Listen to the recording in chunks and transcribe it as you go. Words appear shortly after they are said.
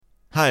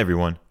Hi,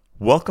 everyone.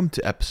 Welcome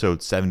to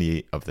episode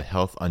 78 of the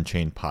Health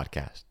Unchained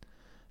podcast.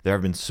 There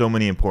have been so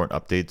many important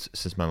updates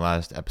since my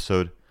last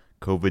episode.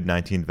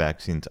 COVID-19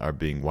 vaccines are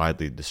being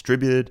widely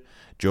distributed.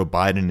 Joe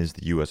Biden is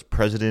the U.S.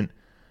 president.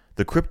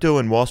 The crypto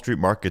and Wall Street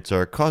markets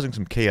are causing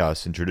some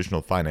chaos in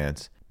traditional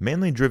finance,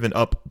 mainly driven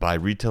up by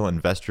retail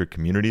investor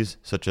communities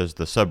such as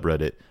the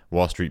subreddit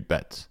Wall Street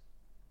Bets.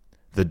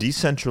 The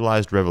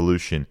decentralized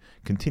revolution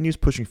continues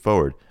pushing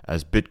forward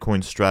as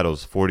Bitcoin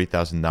straddles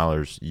 $40,000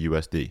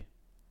 USD.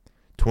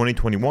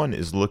 2021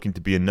 is looking to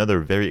be another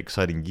very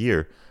exciting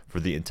year for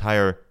the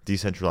entire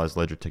decentralized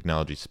ledger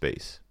technology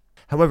space.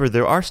 However,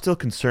 there are still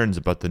concerns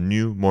about the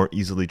new, more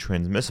easily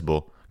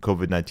transmissible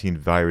COVID-19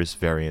 virus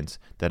variants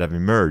that have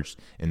emerged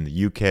in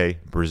the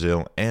UK,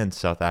 Brazil, and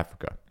South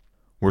Africa.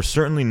 We're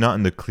certainly not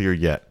in the clear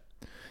yet,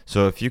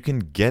 so if you can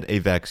get a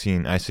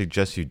vaccine, I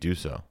suggest you do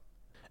so.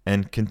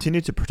 And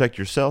continue to protect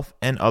yourself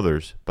and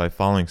others by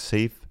following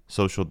safe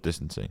social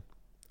distancing.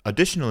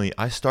 Additionally,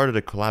 I started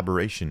a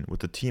collaboration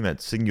with the team at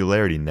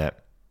SingularityNet,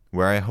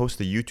 where I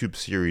host a YouTube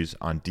series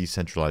on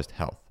decentralized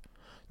health.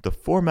 The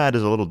format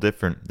is a little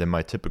different than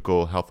my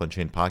typical Health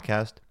Unchained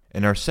podcast,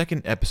 and our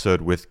second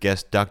episode with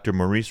guest Dr.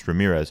 Maurice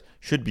Ramirez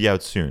should be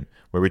out soon,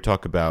 where we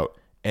talk about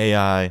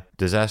AI,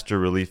 disaster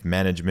relief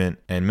management,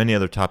 and many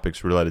other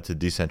topics related to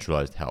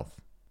decentralized health.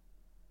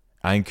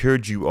 I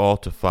encourage you all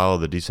to follow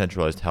the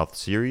Decentralized Health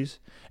series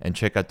and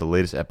check out the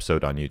latest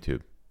episode on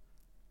YouTube.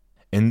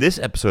 In this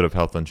episode of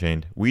Health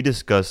Unchained, we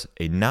discuss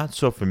a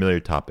not-so-familiar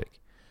topic: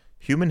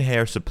 human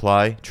hair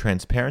supply,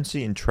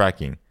 transparency, and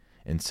tracking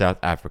in South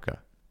Africa.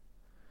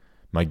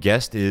 My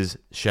guest is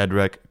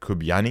Shadrack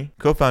Kubyani,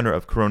 co-founder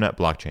of Coronet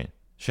Blockchain.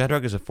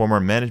 Shadrack is a former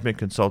management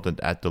consultant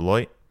at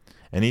Deloitte,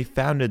 and he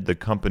founded the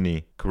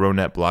company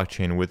Coronet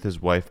Blockchain with his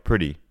wife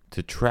Priti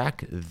to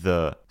track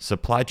the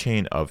supply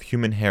chain of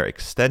human hair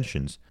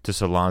extensions to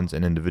salons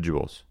and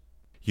individuals.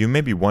 You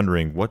may be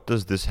wondering, what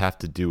does this have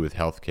to do with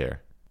healthcare?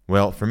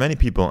 Well, for many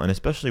people, and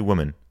especially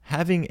women,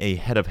 having a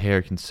head of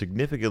hair can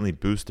significantly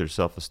boost their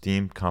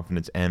self-esteem,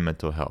 confidence, and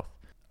mental health.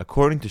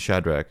 According to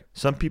Shadrack,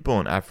 some people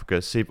in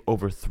Africa save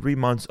over 3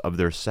 months of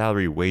their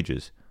salary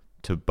wages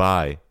to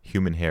buy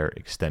human hair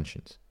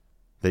extensions.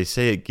 They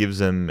say it gives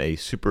them a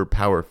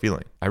superpower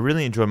feeling. I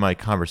really enjoyed my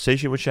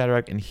conversation with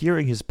Shadrack and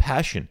hearing his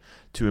passion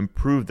to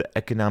improve the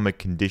economic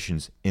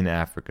conditions in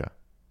Africa.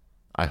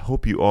 I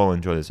hope you all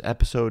enjoy this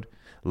episode.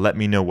 Let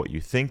me know what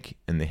you think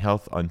in the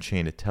Health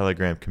Unchained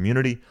Telegram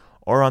community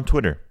or on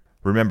Twitter.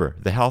 Remember,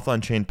 the Health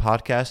Unchained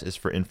podcast is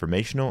for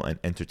informational and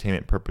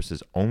entertainment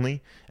purposes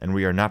only, and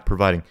we are not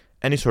providing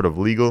any sort of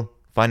legal,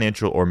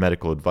 financial, or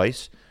medical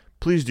advice.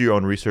 Please do your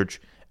own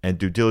research and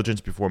due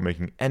diligence before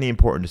making any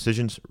important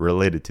decisions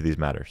related to these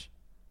matters.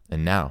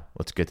 And now,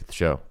 let's get to the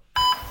show.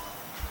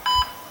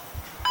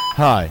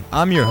 Hi,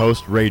 I'm your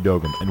host, Ray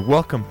Dogan, and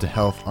welcome to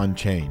Health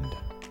Unchained.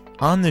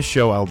 On this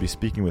show, I will be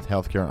speaking with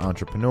healthcare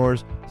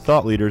entrepreneurs,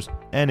 thought leaders,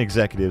 and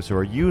executives who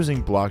are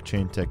using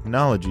blockchain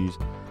technologies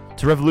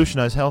to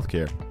revolutionize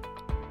healthcare.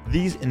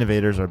 These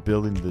innovators are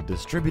building the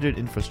distributed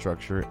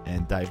infrastructure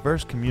and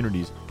diverse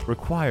communities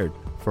required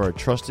for a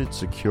trusted,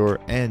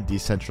 secure, and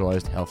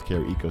decentralized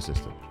healthcare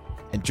ecosystem.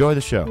 Enjoy the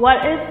show.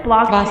 What is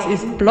blockchain? Was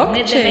ist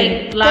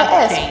Blockchain?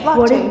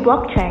 What is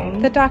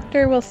blockchain? The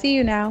doctor will see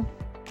you now.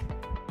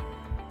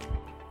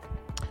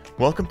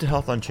 Welcome to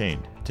Health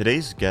Unchained.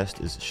 Today's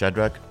guest is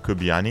Shadrack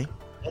Kubyani,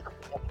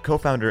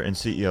 co-founder and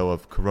CEO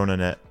of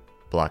Coronet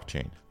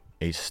Blockchain,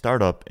 a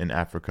startup in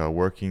Africa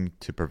working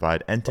to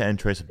provide end-to-end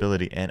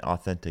traceability and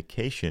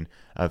authentication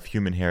of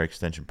human hair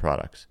extension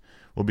products.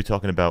 We'll be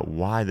talking about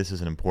why this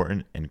is an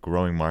important and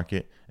growing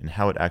market and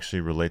how it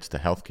actually relates to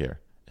healthcare,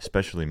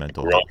 especially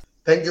mental health.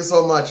 Thank you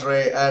so much,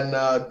 Ray,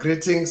 and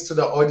greetings to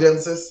the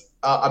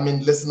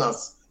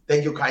listeners.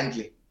 Thank you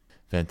kindly.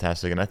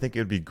 Fantastic. And I think it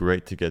would be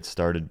great to get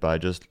started by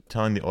just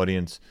telling the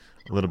audience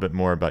a little bit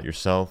more about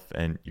yourself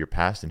and your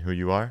past and who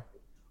you are.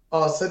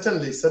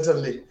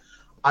 Certainly.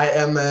 I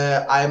am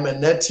a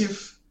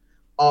native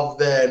of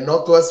the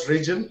Northwest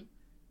region,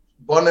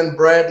 born and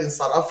bred in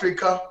South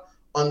Africa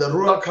on the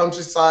rural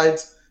countryside,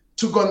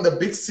 took on the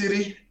big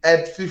city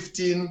at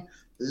 15,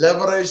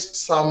 leveraged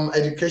some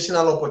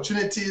educational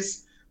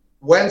opportunities,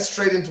 went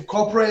straight into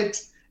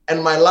corporate,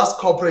 and my last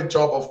corporate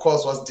job, of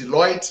course, was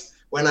Deloitte,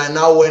 when I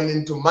now went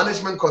into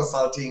management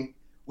consulting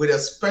with a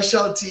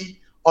specialty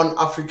on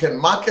African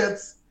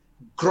markets,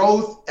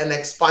 growth and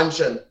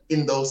expansion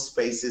in those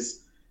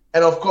spaces.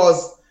 And of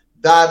course,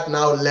 that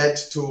now led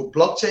to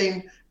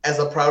blockchain as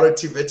a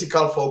priority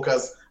vertical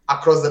focus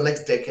across the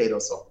next decade or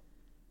so.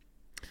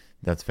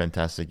 That's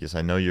fantastic. Yes,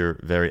 I know you're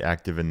very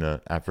active in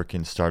the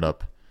African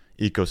startup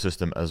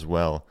ecosystem as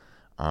well.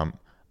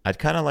 I'd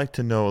kind of like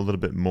to know a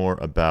little bit more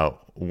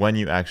about when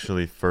you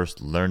actually first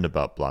learned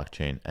about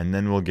blockchain, and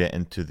then we'll get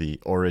into the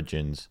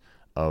origins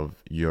of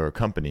your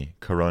company,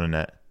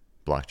 Coronet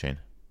Blockchain.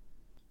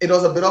 It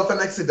was a bit of an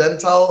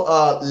accidental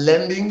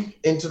landing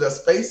into the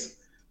space,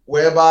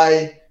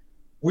 whereby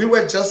we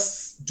were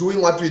just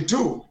doing what we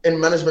do in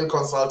management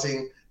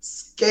consulting,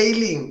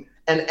 scaling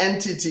an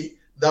entity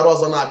that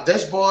was on our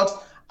dashboard.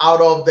 out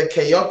of the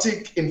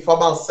chaotic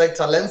informal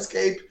sector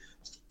landscape,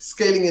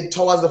 scaling it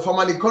towards the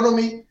formal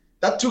economy.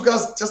 That took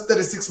us just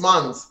 36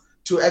 months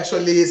to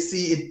actually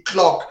see it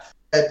clock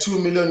at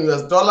 $2 million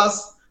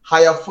US,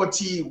 hire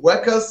 40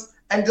 workers,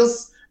 and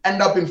just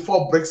end up in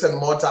 4 bricks and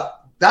mortar.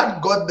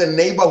 That got the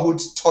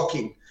neighborhoods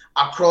talking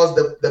across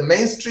the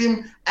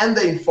mainstream and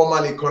the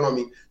informal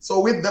economy. So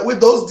with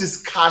those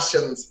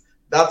discussions,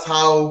 that's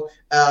how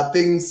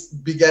things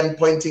began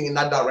pointing in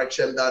that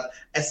direction, that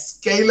a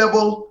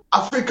scalable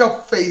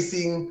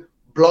Africa-facing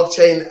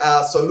blockchain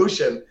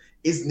solution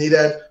is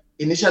needed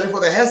initially for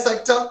the hair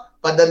sector,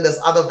 but then there's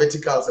other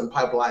verticals and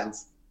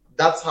pipelines.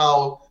 That's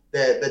how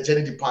the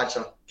journey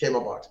departure came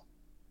about.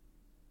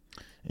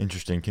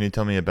 Interesting. Can you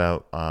tell me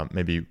about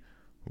maybe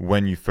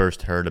when you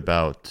first heard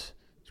about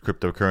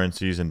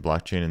cryptocurrencies and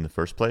blockchain in the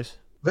first place?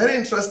 Very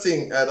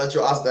interesting that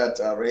you asked that,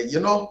 Ray. You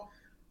know,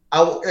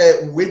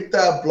 with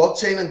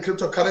blockchain and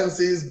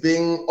cryptocurrencies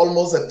being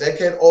almost a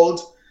decade old,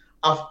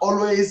 I've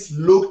always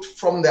looked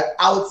from the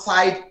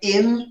outside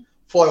in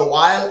for a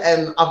while,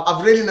 and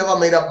I've really never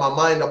made up my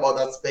mind about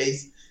that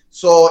space.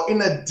 So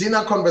in a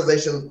dinner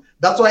conversation,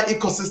 that's why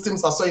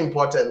ecosystems are so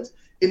important.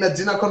 In a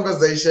dinner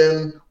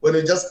conversation, when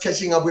you're just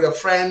catching up with a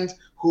friend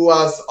who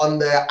was on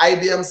the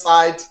IBM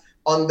side,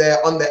 on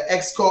the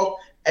Exco,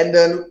 and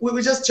then we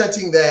were just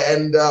chatting there,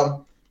 and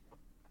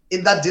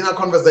in that dinner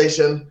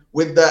conversation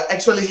with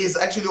he's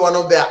actually one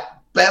of the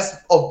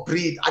best of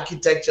breed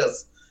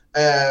architectures,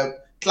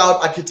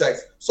 cloud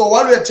architects. So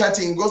while we are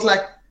chatting, it goes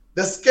like,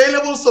 the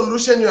scalable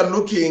solution you're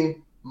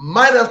looking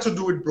might have to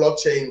do with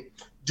blockchain.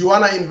 Do you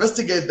want to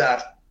investigate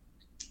that?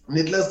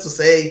 Needless to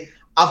say,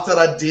 after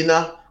that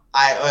dinner,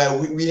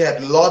 we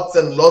had lots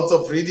and lots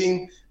of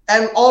reading,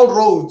 and all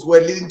roads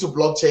were leading to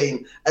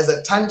blockchain as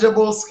a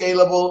tangible,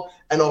 scalable,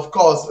 and of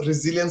course,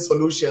 resilient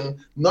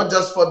solution, not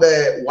just for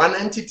the one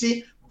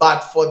entity,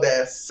 but for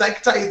the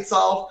sector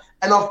itself,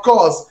 and of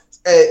course,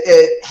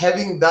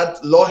 having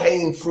that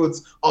low-hanging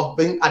fruits of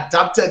being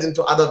adapted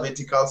into other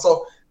verticals.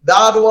 So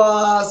that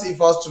was,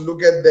 if I was to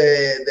look at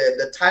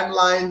the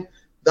timeline,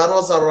 that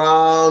was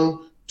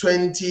around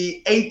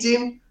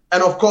 2018.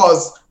 And of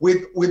course,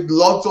 with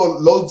loads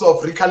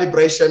of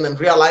recalibration and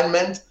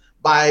realignment,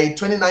 by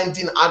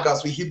 2019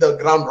 August, we hit the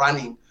ground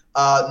running.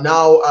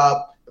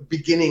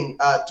 Beginning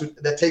to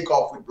the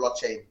takeoff with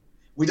blockchain.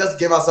 We just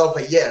gave ourselves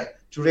a year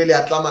to really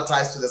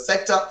acclimatize to the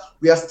sector.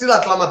 We are still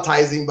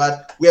acclimatizing,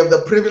 but we have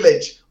the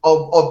privilege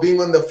of being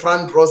on the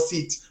front row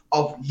seat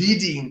of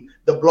leading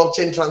the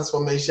blockchain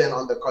transformation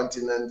on the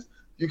continent.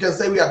 You can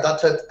say we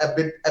adapted a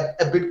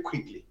bit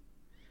quickly.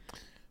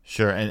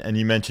 Sure, and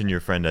you mentioned your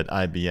friend at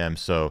IBM,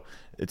 so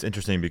it's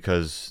interesting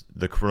because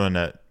the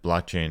CoronaNet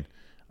blockchain,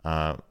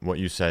 what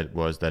you said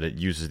was that it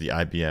uses the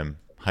IBM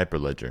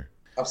Hyperledger.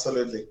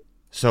 Absolutely.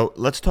 So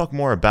let's talk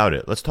more about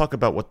it. Let's talk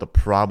about what the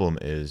problem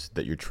is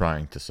that you're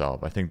trying to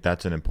solve. I think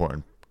that's an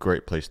important,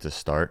 great place to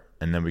start,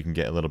 and then we can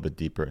get a little bit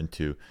deeper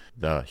into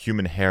the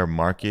human hair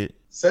market.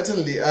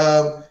 Certainly.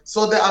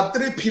 So there are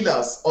 3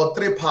 pillars or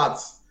 3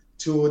 parts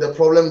to the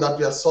problem that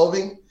we are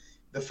solving.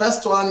 The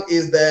first one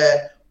is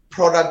the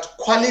product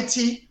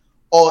quality,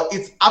 or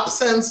its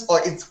absence,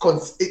 or its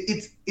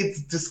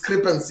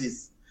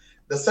discrepancies.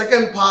 The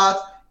second part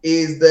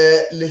is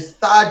the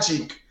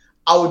lethargic,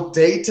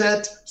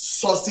 outdated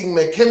sourcing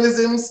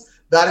mechanisms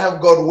that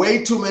have got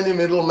way too many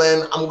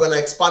middlemen. I'm going to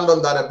expand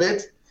on that a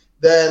bit.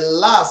 The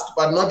last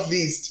but not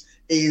least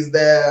is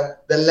the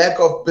lack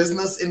of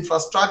business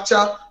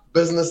infrastructure,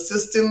 business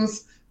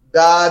systems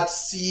that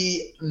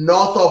see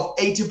north of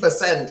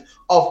 80%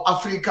 of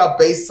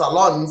Africa-based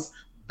salons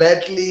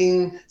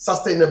battling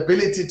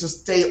sustainability to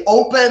stay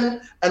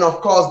open, and of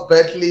course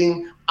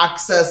battling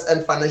access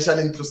and financial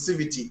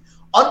inclusivity.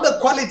 On the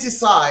quality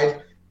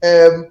side,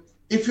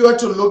 if you were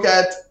to look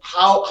at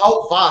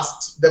how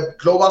vast the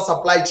global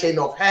supply chain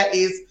of hair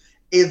is,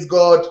 it's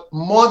got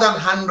more than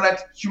 100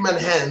 human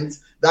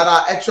hands that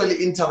are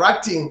actually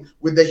interacting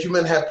with the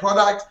human hair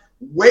product.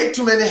 Way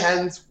too many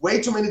hands,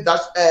 way too many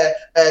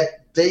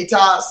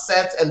data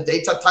sets and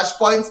data touch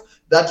points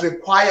that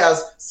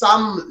requires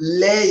some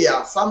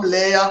layer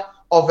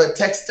of a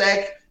tech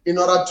stack in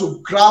order to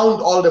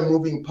ground all the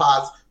moving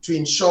parts to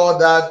ensure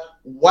that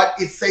what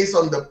it says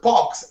on the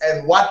box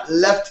and what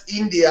left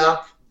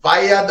India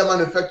via the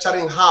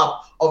manufacturing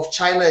hub of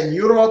China and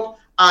Europe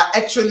are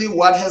actually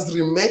what has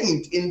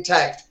remained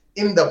intact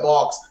in the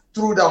box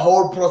through the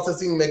whole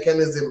processing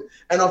mechanism.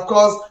 And of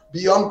course,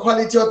 beyond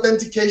quality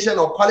authentication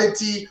or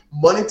quality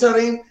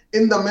monitoring,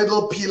 in the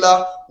middle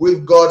pillar,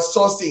 we've got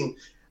sourcing.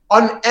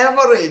 On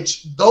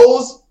average,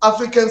 those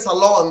African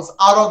salons,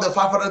 out of the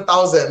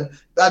 500,000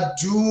 that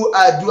do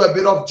a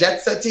bit of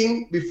jet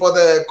setting before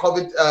the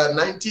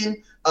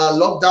COVID-19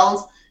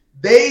 lockdowns,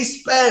 they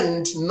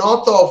spend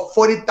north of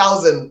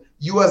 $40,000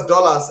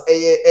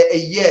 a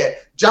year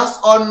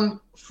just on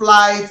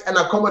flights and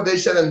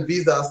accommodation and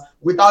visas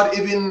without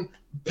even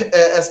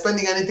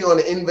spending anything on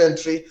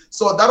inventory.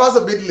 So that was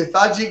a bit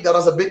lethargic, that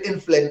was a bit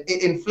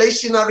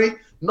inflationary,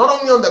 not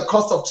only on the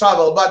cost of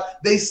travel, but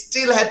they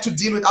still had to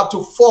deal with up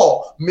to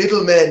 4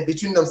 middlemen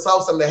between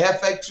themselves and the hair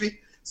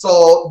factory.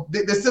 So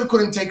they still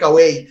couldn't take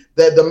away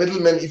the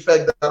middleman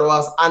effect that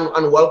was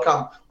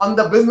unwelcome. On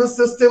the business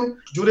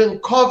system, during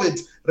COVID,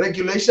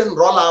 regulation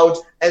rollout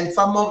and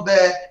some of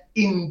the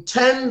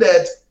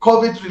intended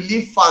COVID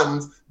relief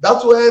funds,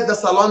 that's where the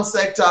salon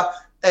sector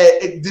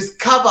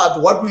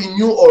discovered what we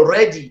knew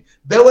already.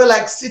 They were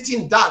like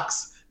sitting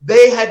ducks.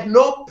 They had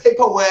no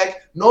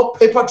paperwork, no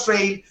paper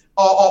trail,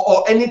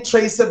 or any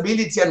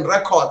traceability and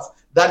records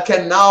that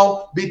can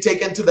now be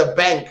taken to the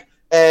bank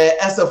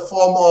as a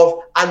form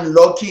of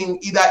unlocking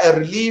either a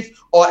relief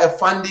or a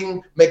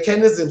funding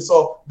mechanism.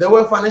 So they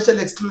were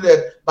financially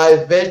excluded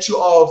by virtue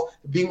of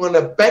being on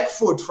a back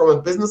foot from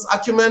a business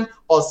acumen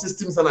or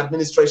systems and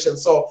administration.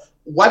 So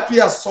what we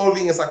are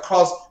solving is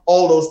across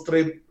all those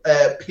three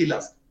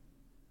pillars.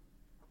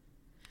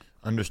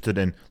 Understood.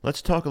 And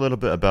let's talk a little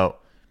bit about,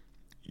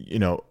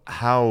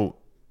 how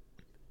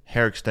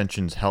hair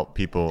extensions help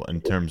people in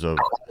terms of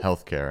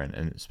healthcare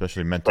and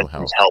especially mental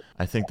health.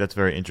 I think that's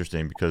very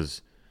interesting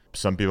because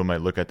some people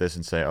might look at this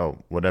and say, oh,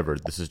 whatever,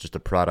 this is just a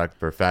product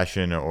for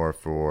fashion or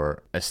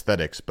for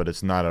aesthetics, but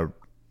it's not a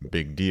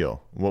big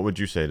deal. What would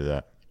you say to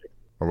that?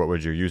 Or what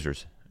would your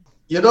users?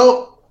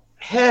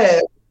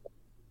 Hair,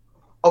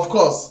 of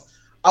course,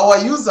 our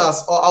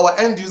users or our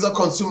end user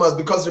consumers,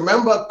 because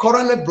remember,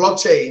 Coronet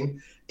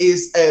blockchain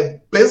is a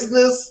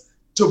business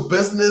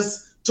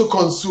to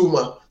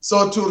consumer.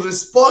 So to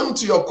respond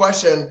to your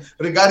question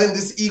regarding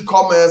this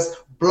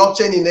e-commerce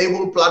blockchain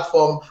enabled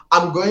platform,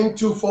 I'm going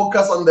to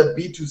focus on the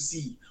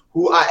B2C,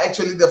 who are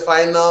actually the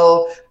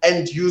final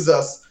end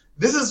users.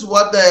 This is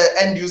what the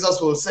end users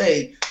will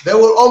say. They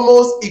will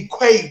almost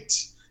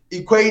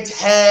equate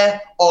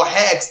hair or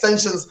hair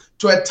extensions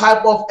to a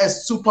type of a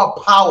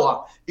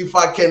superpower, if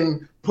I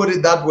can put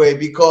it that way,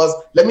 because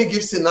let me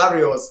give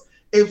scenarios.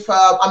 We've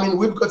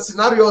got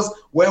scenarios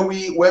where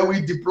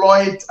we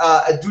deployed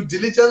a due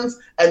diligence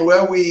and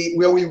where we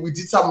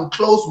did some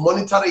close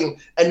monitoring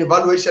and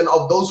evaluation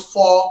of those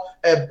 4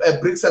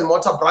 bricks and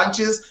mortar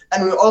branches,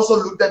 and we also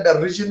looked at the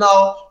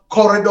regional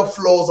corridor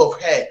flows of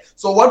hair.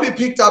 So what we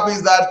picked up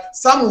is that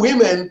some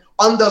women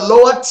on the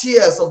lower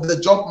tiers of the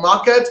job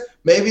market,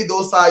 maybe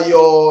those are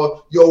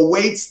your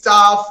wait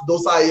staff,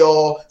 those are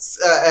your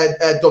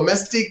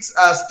domestic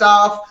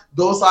staff,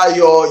 those are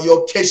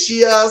your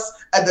cashiers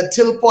at the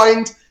till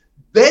point,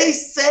 they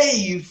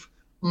save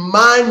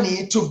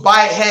money to buy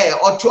hair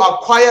or to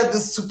acquire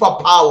this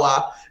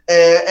superpower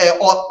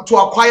or to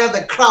acquire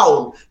the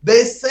crown.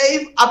 They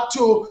save up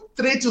to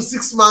 3 to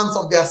 6 months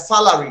of their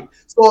salary.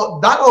 So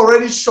that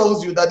already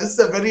shows you that this is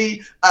a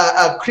very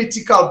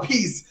critical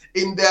piece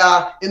in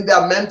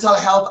their mental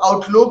health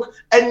outlook.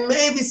 And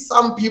maybe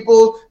some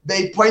people,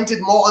 they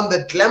pointed more on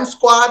the glam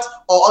squad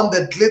or on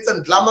the glitz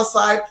and glamour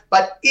side,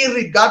 but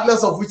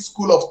irregardless of which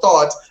school of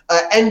thought,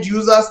 end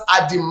users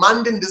are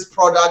demanding these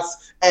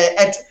products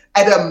at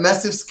a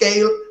massive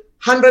scale.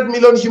 100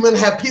 million human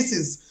hair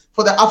pieces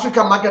for the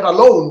African market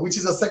alone, which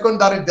is a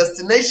secondary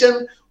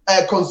destination,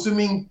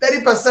 consuming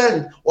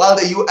 30%, while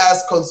the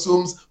US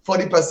consumes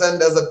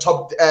 40% as a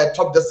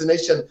top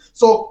destination.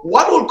 So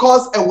what will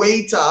cause a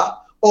waiter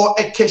or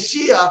a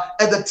cashier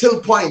at the till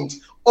point,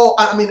 or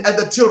at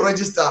the till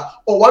register,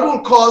 or what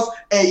will cause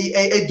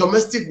a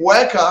domestic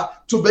worker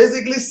to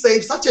basically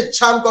save such a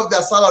chunk of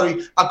their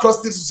salary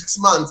across 3 to 6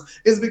 months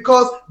is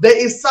because there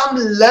is some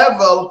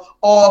level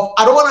of,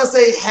 I don't want to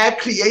say hair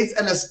creates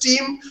an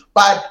esteem,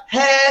 but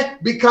hair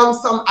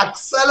becomes some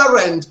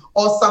accelerant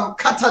or some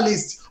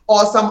catalyst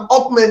or some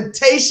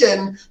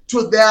augmentation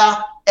to their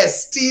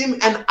esteem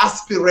and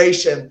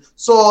aspiration.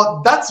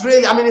 So that's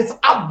really, it's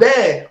up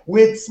there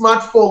with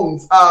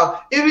smartphones.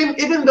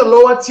 Even the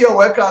lower tier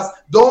workers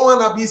don't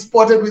want to be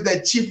spotted with a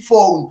cheap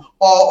phone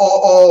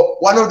or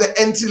one of the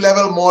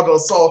entry-level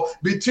models. So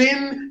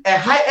between a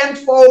high-end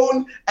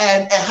phone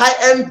and a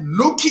high-end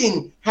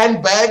looking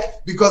handbag,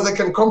 because they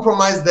can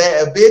compromise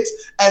there a bit,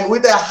 and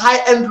with a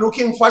high-end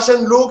looking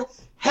fashion look,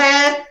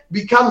 hair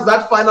becomes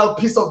that final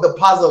piece of the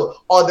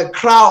puzzle or the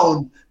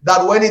crown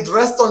that when it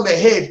rests on the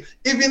head,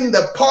 even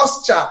the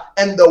posture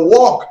and the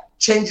walk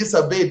changes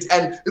a bit.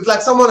 And it's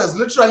like someone has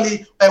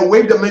literally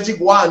waved a magic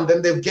wand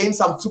and they've gained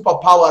some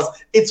superpowers.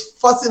 It's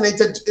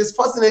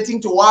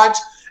fascinating to watch.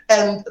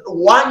 And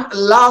one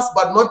last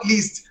but not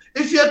least,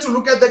 if you had to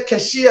look at the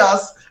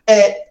cashiers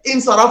in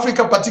South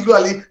Africa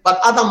particularly, but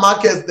other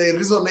markets, they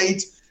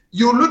resonate.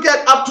 You look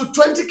at up to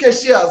 20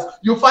 cashiers,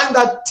 you find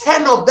that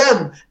 10 of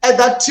them at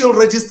that till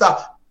register,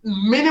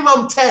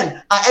 minimum 10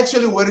 are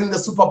actually wearing the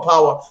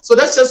superpower. So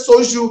that just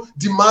shows you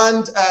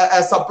demand,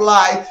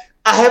 supply.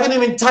 I haven't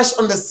even touched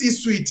on the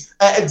C-suite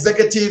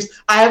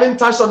executives. I haven't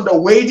touched on the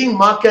wedding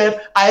market.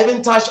 I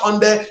haven't touched on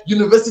the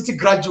university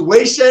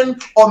graduation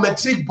or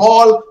matric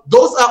ball.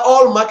 Those are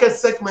all market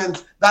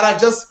segments that are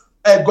just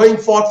going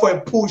forward for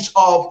a push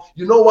of,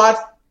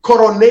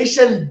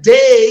 Coronation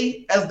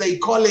Day, as they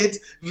call it,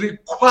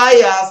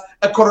 requires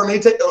a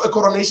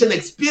coronation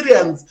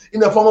experience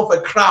in the form of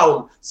a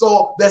crown.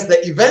 So there's the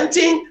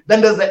eventing, then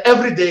there's the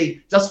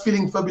everyday, just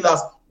feeling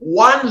fabulous.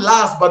 One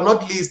last but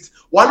not least,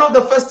 one of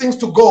the first things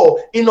to go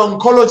in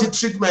oncology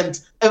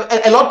treatment,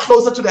 a lot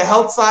closer to the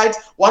health side,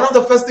 one of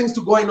the first things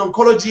to go in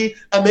oncology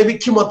and maybe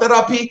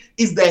chemotherapy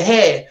is the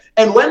hair.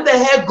 And when the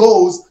hair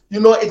goes,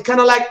 it kind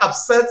of like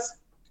upsets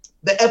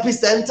the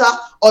epicenter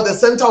or the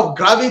center of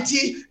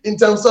gravity in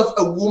terms of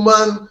a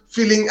woman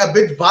feeling a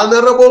bit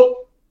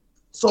vulnerable.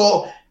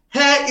 So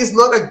hair is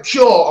not a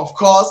cure, of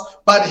course,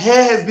 but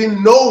hair has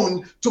been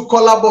known to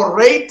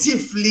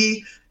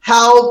collaboratively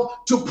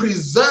help to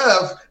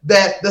preserve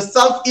the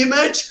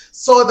self-image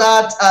so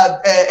that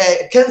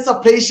cancer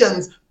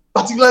patients,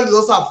 particularly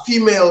those are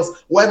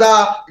females,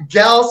 whether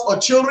girls or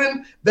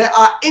children, they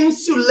are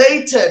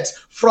insulated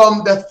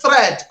from the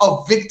threat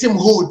of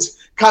victimhood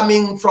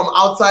coming from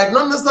outside,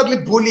 not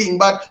necessarily bullying,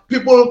 but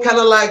people kind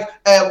of like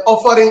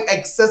offering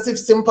excessive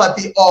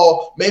sympathy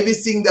or maybe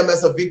seeing them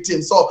as a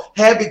victim. So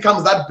hair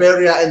becomes that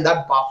barrier and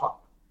that buffer.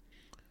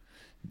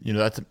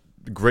 That's a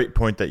great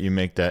point that you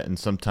make that. And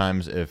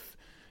sometimes if,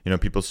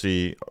 people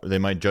they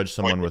might judge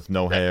someone with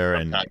no hair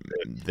and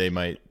they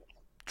might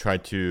try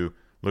to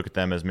look at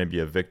them as maybe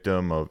a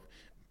victim of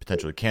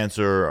potentially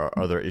cancer or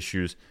other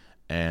issues.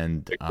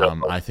 And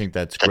I think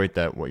that's great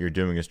that what you're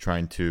doing is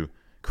trying to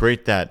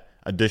create that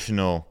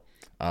additional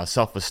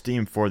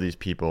self-esteem for these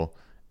people.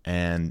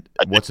 And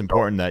what's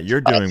important that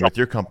you're doing with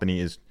your company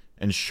is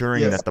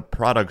ensuring that the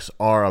products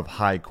are of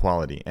high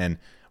quality. And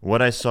what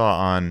I saw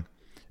on,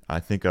 I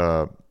think,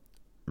 a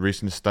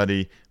recent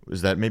study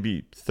was that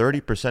maybe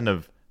 30%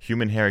 of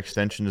human hair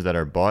extensions that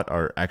are bought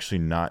are actually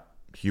not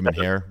human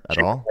hair at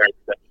all.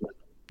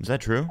 Is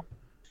that true?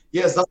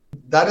 Yes,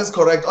 that is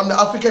correct. On the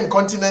African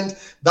continent,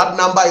 that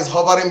number is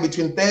hovering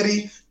between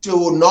 30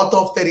 to north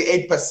of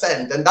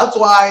 38%. And that's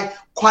why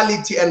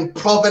quality and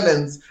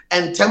provenance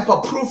and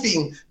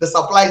tamper-proofing the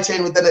supply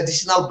chain with an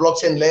additional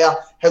blockchain layer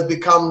has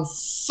become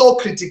so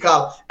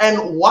critical.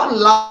 And one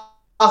last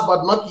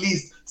but not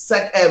least,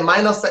 segment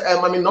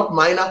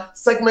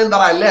that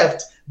I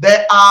left,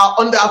 there are,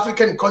 on the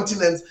African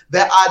continent,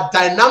 there are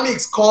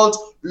dynamics called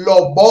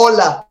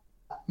lobola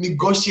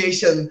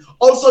negotiation,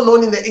 also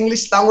known in the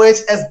English language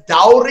as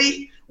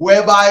dowry,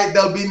 whereby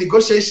there'll be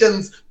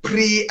negotiations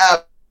pre-marriage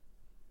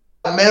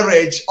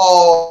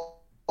or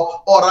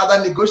rather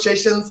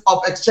negotiations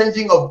of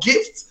exchanging of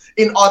gifts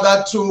in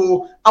order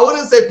to, I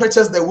wouldn't say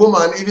purchase the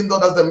woman, even though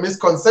that's the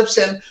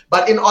misconception,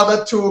 but in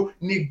order to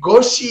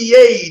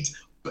negotiate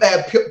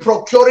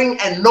procuring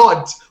a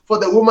nod for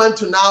the woman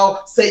to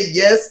now say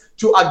yes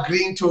to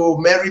agreeing to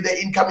marry the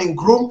incoming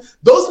groom.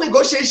 Those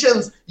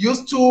negotiations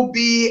used to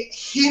be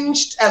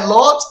hinged a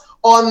lot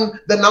on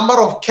the number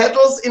of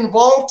kettles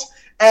involved,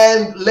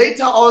 and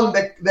later on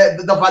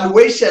the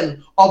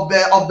valuation of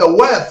the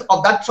worth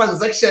of that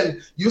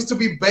transaction used to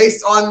be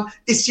based on,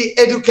 is she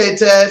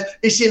educated,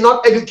 is she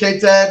not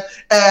educated,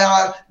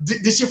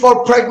 did she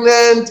fall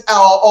pregnant,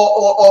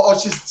 or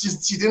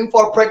she didn't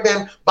fall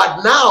pregnant.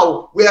 But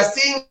now we are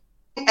seeing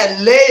a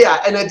layer,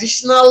 an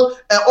additional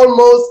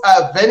almost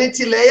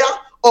vanity layer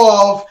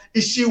of,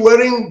 is she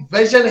wearing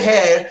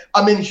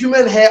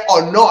human hair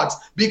or not?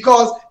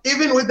 Because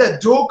even with the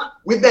duke,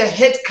 with the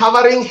head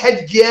covering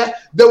headgear,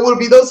 there will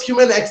be those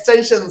human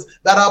extensions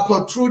that are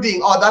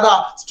protruding or that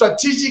are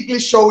strategically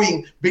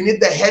showing beneath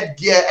the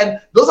headgear.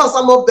 And those are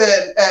some of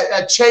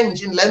the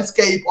change in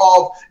landscape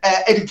of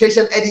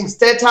education adding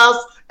status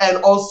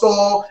and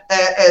also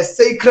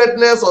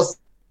sacredness or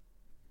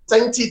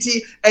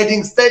sanctity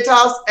adding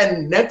status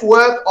and net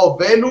worth or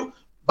value.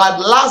 But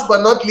last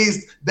but not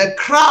least, the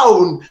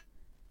crown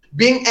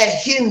being a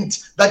hint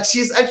that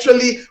she's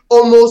actually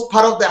almost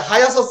part of the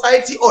higher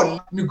society or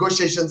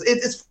negotiations. It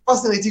is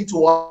fascinating to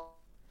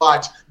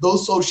watch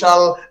those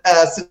social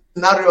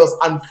scenarios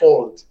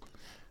unfold.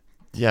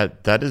 Yeah,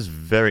 that is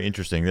very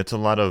interesting. That's a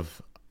lot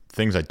of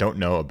things I don't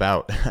know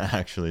about,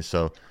 actually.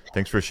 So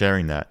thanks for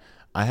sharing that.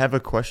 I have a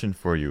question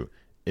for you.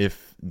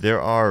 If there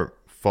are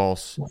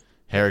false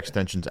hair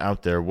extensions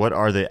out there, what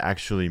are they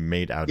actually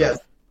made out of?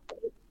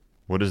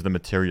 What is the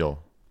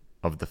material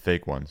of the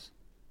fake ones?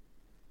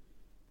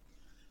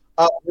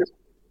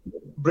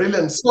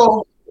 Brilliant.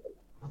 So,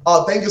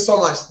 thank you so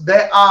much.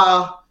 There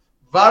are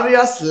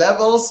various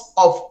levels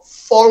of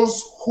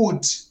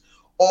falsehood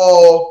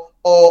or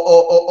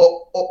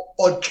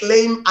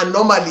claim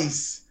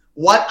anomalies.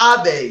 What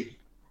are they?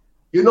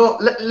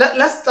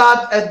 Let's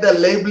start at the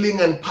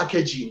labeling and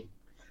packaging.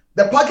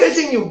 The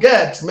packaging you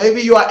get,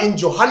 maybe you are in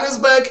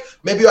Johannesburg,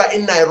 maybe you are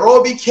in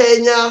Nairobi,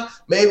 Kenya,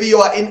 maybe you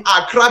are in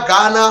Accra,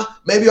 Ghana,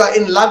 maybe you are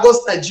in Lagos,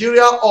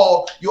 Nigeria,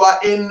 or you are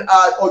in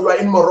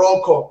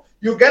Morocco.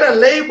 You get a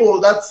label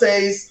that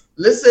says,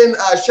 listen,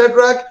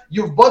 Shadrach,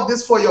 you've bought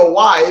this for your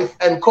wife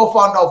and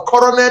co-founder of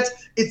Coronet.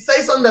 It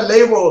says on the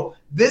label,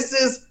 this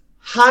is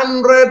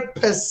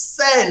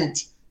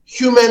 100%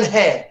 human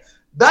hair.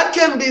 That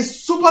can be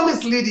super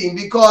misleading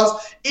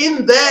because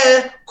in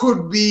there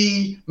could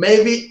be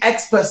maybe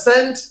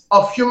X%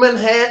 of human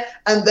hair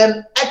and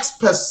then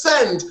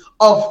X%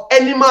 of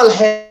animal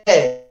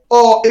hair,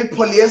 or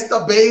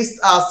polyester-based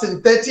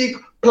synthetic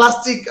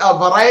plastic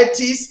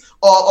varieties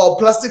or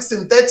plastic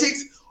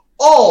synthetics,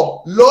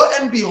 Or, lo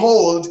and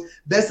behold,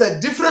 there's a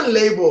different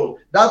label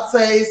that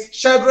says,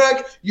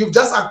 Shadrach, you've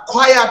just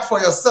acquired for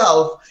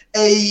yourself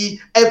a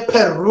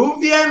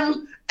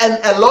Peruvian and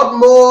a lot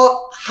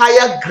more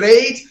higher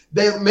grade.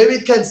 Maybe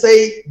it can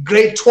say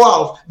grade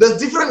 12. There's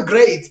different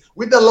grades,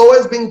 with the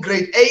lowest being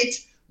grade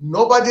 8.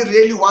 Nobody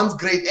really wants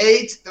grade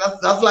 8.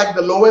 That's like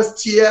the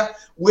lowest tier.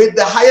 With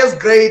the highest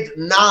grade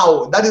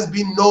now that is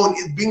being known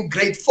is being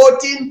grade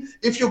 14.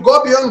 If you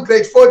go beyond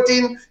grade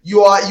 14,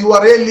 you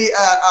are really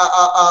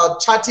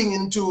chatting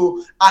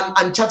into an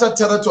uncharted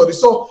territory.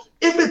 So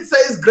if it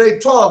says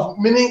grade 12,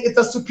 meaning it's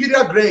a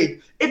superior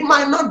grade, it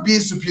might not be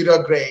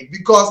superior grade,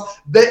 because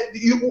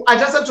I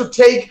just have to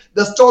take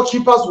the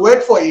storekeeper's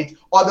word for it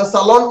or the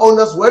salon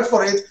owner's word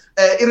for it,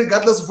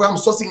 irregardless of where I'm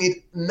sourcing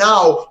it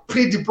now,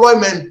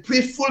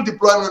 pre-full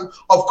deployment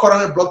of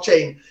Coronet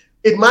blockchain.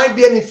 It might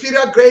be an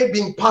inferior grade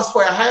being passed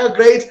for a higher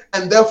grade,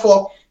 and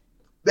therefore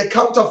the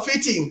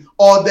counterfeiting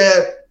or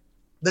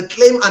the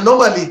claim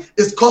anomaly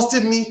is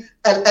costing me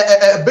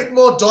a bit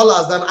more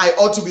dollars than I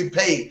ought to be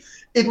paying.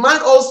 It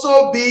might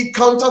also be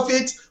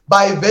counterfeit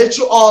by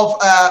virtue of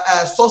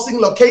sourcing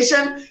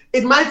location.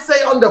 It might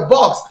say on the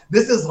box,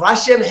 this is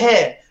Russian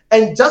hair.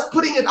 And just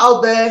putting it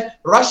out there,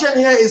 Russian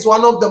hair is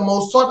one of the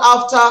most sought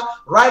after,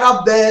 right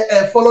up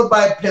there, followed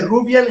by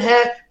Peruvian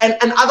hair and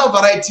other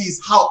varieties.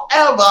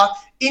 However,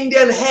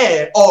 Indian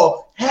hair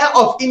or hair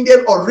of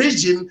Indian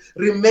origin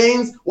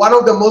remains one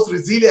of the most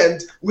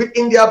resilient, with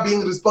India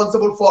being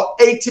responsible for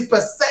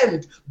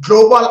 80%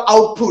 global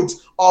output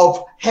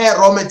of hair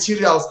raw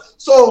materials.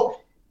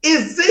 So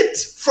is it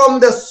from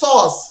the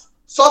source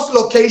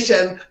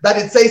location that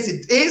it says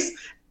it is?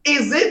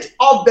 Is it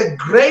of the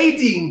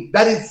grading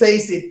that it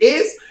says it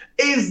is?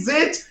 Is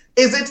it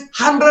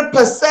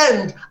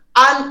 100%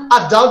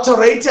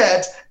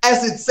 unadulterated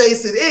as it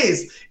says it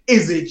is?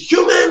 Is it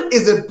human?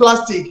 Is it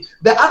plastic?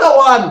 The other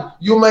one,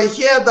 you may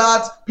hear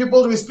that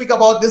people will speak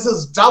about, this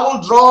is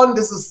double drawn,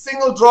 this is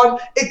single drawn.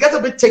 It gets a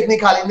bit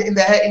technical in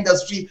the hair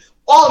industry.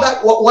 All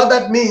that, what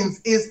that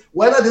means is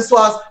whether this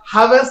was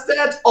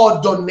harvested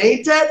or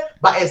donated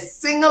by a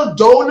single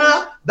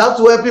donor. That's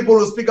where people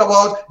will speak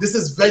about this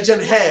is virgin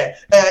hair,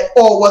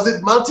 or was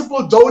it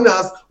multiple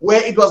donors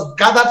where it was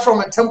gathered from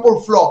a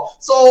temple floor.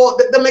 So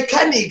the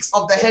mechanics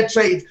of the hair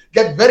trade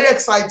get very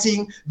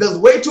exciting. There's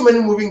way too many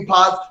moving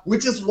parts,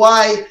 which is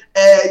why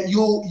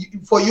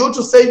for you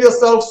to save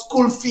yourself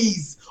school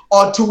fees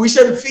or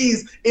tuition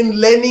fees in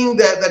learning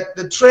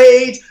the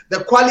trade,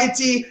 the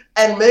quality,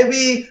 and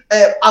maybe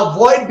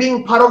avoid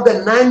being part of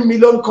the 9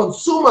 million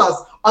consumers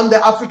on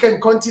the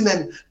African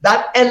continent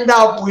that end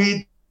up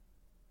with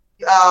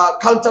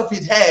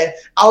counterfeit hair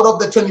out of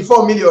the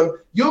 24 million.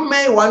 You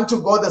may want to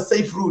go the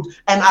safe route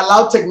and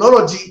allow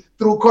technology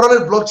through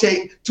Coronet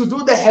blockchain to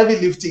do the heavy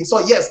lifting. So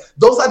yes,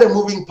 those are the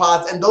moving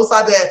parts, and those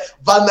are the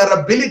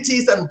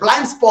vulnerabilities and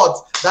blind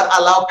spots that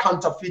allow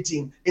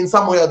counterfeiting in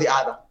some way or the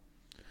other.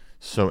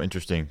 So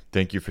interesting.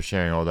 Thank you for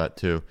sharing all that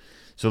too.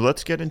 So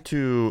let's get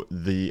into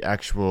the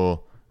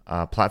actual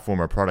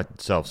platform or product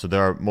itself. So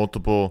there are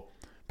multiple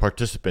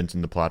participants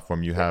in the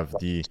platform. You have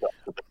the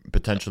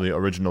potentially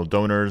original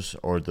donors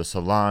or the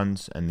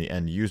salons and the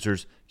end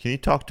users. Can you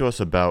talk to us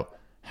about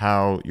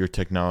how your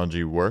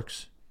technology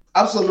works?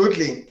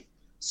 Absolutely.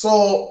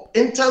 So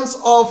in terms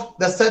of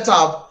the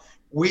setup,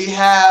 we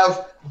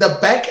have the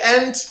back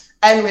end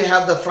and we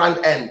have the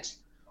front end.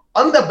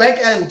 On the back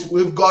end,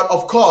 we've got,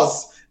 of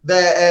course,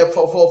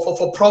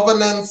 for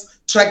provenance,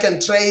 track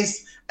and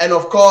trace, and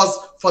of course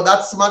for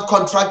that smart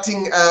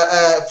contracting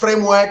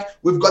framework,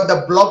 we've got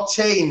the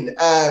blockchain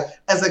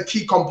as a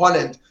key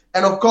component.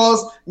 And of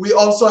course, we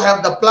also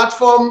have the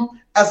platform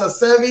as a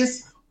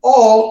service,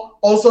 or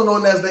also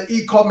known as the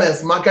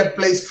e-commerce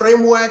marketplace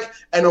framework.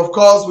 And of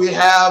course, we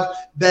have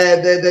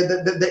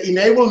the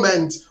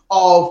enablement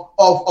of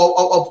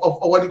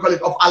what do you call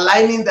it, of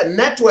aligning the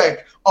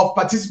network of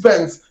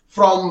participants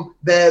from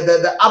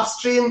the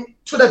upstream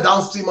to the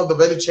downstream of the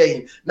value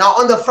chain. Now,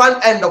 on the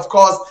front end, of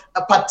course,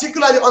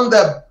 particularly on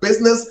the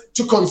business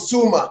to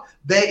consumer,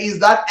 there is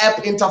that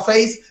app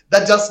interface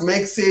that just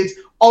makes it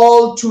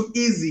all too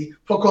easy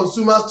for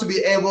consumers to be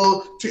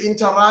able to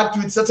interact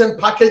with certain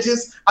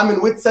packages,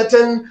 with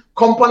certain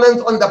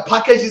components on the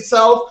package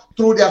itself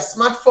through their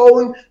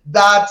smartphone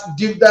that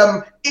give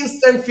them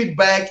instant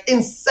feedback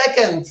in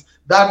seconds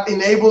that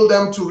enable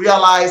them to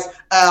realize,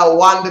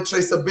 the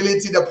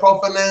traceability, the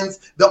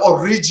provenance, the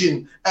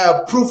origin.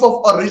 Proof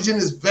of origin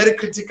is very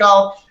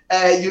critical.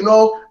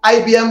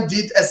 IBM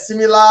did a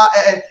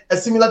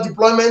similar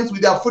deployment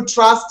with their Food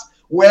Trust,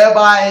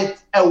 whereby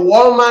a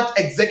Walmart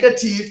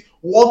executive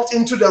walked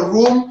into the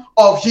room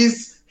of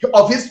his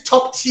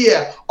top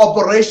tier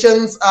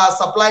operations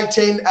supply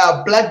chain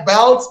black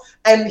belts,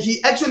 and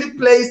he actually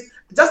placed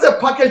just a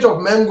package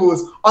of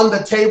mangoes on the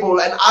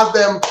table and asked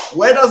them,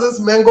 where does this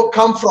mango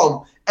come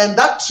from? And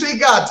that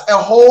triggered a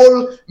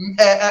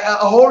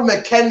whole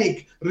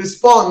mechanic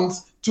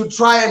response to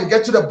try and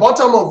get to the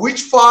bottom of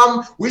which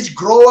farm, which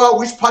grower,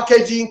 which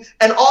packaging,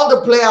 and all the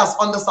players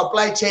on the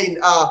supply chain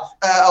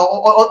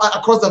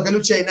across the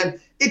value chain. And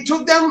it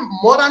took them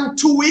more than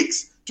 2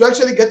 weeks to to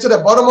actually get to the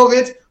bottom of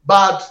it.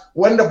 But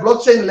when the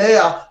blockchain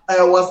layer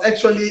was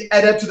actually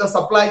added to the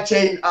supply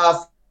chain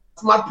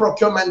smart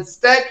procurement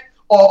stack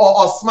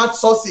or smart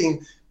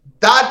sourcing,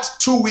 that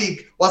 2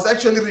 week was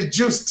actually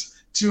reduced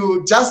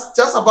to just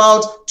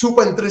about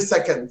 2.3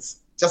 seconds,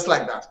 just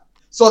like that.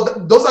 So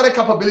those are the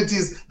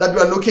capabilities that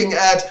we are looking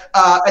at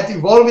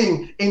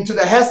evolving into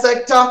the health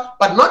sector,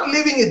 but not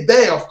leaving it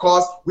there, of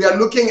course. We are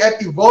looking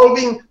at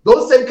evolving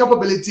those same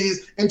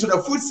capabilities into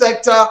the food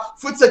sector.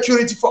 Food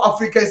security for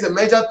Africa is a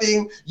major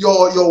thing.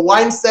 Your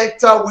wine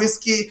sector,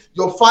 whiskey,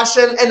 your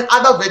fashion, and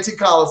other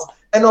verticals.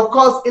 And of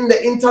course, in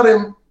the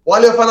interim,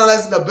 while you're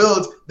finalizing the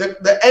build,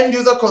 the end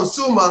user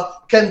consumer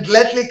can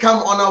gladly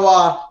come on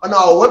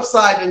our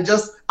website and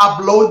just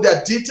upload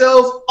their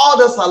details or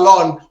the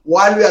salon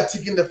while we are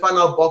ticking the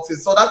final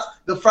boxes. So that's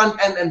the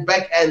front end and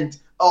back end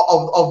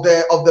of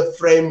the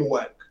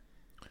framework.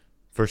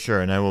 For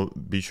sure, and I will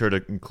be sure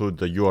to include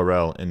the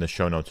URL in the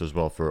show notes as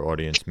well for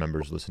audience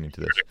members listening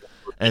to this.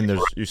 And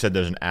you said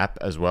there's an app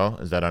as well.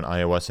 Is that on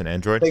iOS and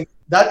Android?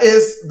 That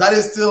is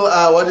still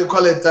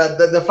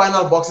the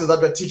final boxes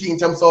that we're ticking in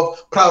terms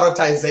of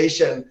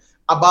prioritization.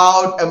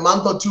 About a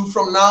month or two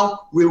from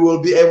now, we will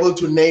be able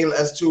to nail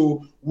as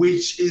to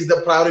which is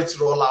the priority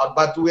rollout.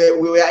 But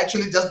we're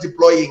actually just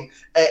deploying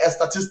a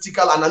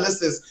statistical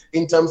analysis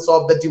in terms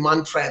of the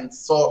demand trends.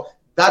 So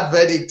that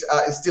verdict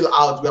is still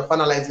out. We are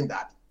finalizing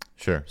that.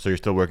 Sure. So you're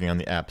still working on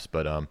the apps,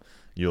 but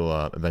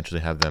you'll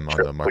eventually have them on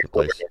the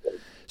marketplace.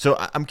 So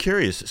I'm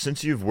curious,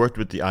 since you've worked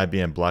with the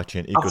IBM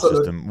blockchain ecosystem,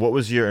 Absolutely. What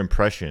was your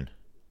impression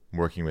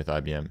working with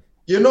IBM?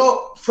 You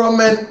know, from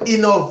an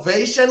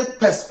innovation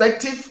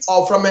perspective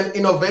or from an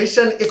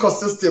innovation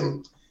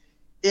ecosystem,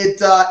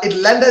 it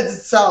landed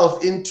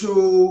itself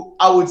into,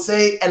 I would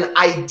say, an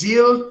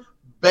ideal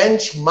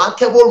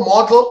benchmarkable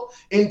model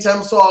in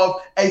terms of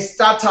a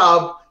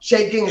startup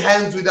shaking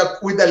hands with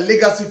a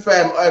legacy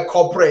firm or a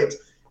corporate.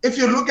 If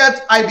you look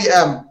at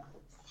IBM,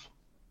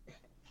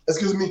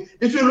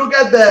 if you look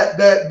at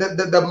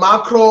the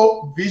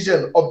macro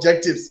vision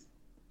objectives,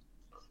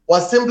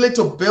 was simply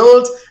to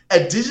build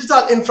a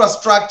digital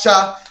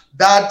infrastructure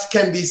that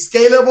can be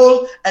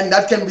scalable and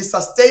that can be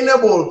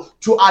sustainable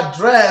to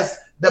address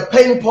the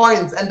pain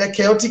points and the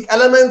chaotic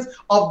elements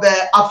of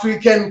the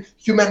African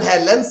human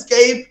health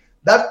landscape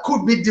that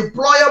could be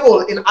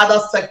deployable in other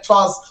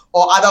sectors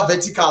or other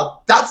verticals.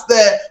 That's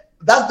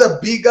the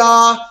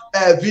bigger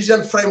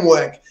vision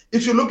framework.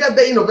 If you look at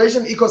the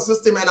innovation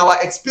ecosystem and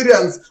our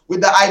experience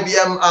with the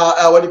IBM,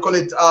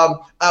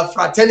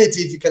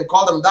 fraternity, if you can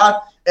call them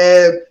that,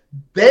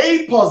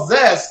 they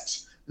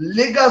possessed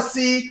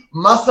legacy,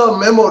 muscle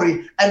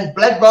memory, and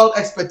black belt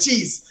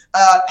expertise,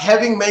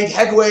 having made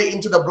headway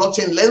into the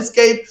blockchain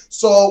landscape.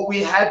 So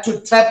we had to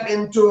tap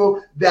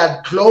into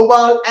their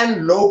global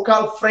and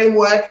local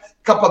framework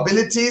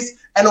capabilities.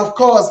 And of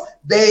course,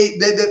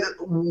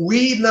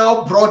 we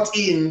now brought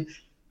in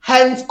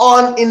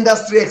hands-on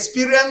industry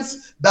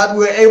experience that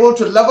we're able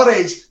to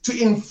leverage to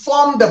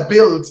inform the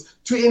build,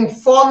 to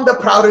inform the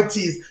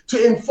priorities,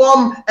 to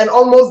inform and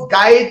almost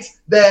guide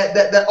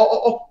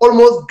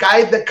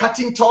the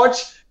cutting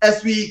torch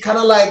as we kind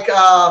of like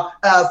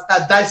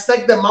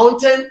dissect the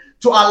mountain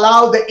to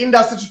allow the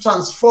industry to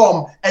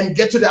transform and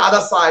get to the other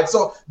side.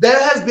 So there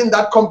has been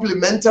that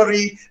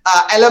complementary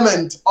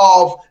element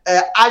of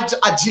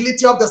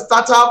agility of the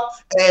startup,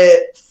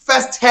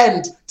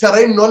 first-hand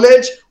terrain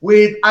knowledge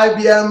with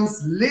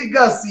IBM's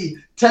legacy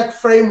tech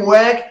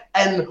framework,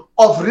 and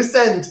of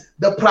recent,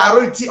 the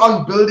priority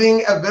on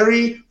building a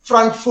very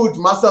front foot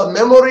muscle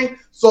memory.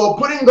 So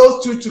putting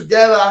those two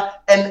together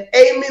and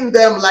aiming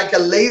them like a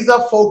laser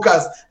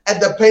focus at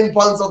the pain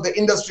points of the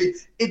industry,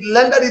 it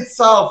landed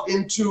itself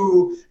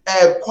into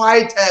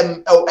quite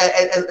a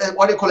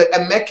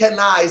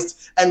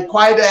mechanized and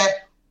quite a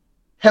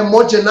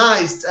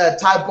homogenized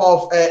type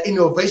of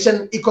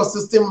innovation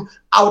ecosystem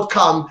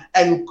outcome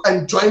and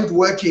joint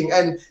working.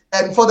 And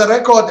for the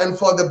record and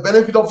for the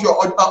benefit of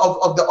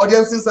of the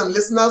audiences and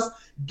listeners,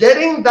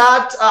 getting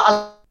that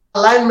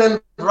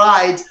alignment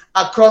right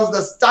across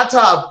the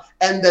startup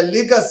and the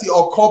legacy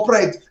or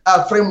corporate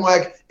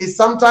framework is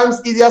sometimes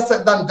easier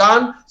said than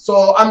done.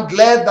 So I'm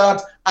glad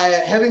that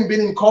having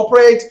been in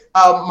corporate,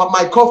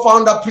 my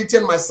co-founder Preeti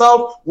and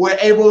myself were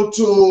able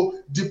to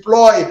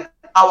deploy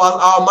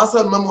our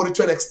muscle memory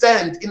to an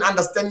extent in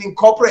understanding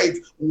corporate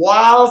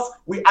whilst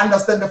we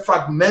understand the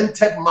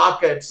fragmented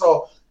market.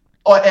 So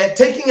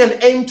taking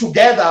an aim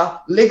together,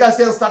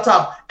 legacy and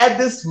startup, at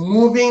this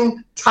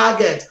moving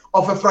target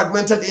of a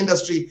fragmented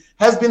industry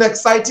has been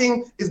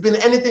exciting. It's been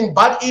anything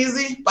but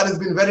easy, but it's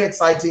been very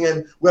exciting.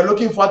 And we're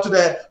looking forward to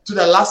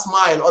the last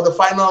mile or the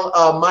final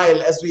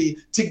mile as we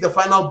tick the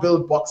final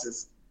build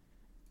boxes.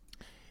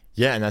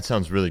 Yeah, and that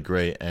sounds really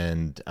great.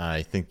 And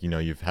I think,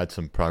 you've had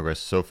some progress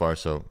so far,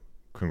 so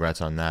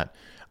congrats on that.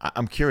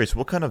 I'm curious,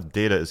 what kind of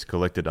data is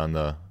collected on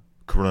the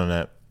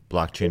CoronaNet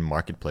blockchain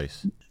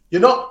marketplace?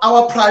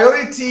 Our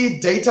priority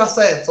data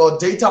sets or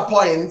data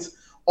points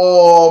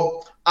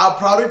or our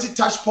priority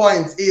touch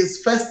points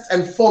is first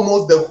and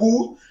foremost the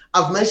who.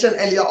 I've mentioned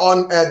earlier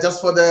on,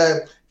 just for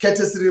the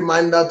courtesy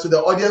reminder to the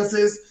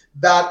audiences,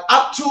 that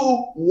up to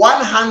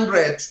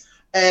 100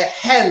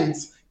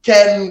 hands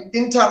can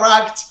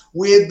interact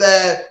with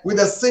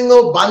a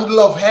single bundle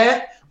of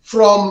hair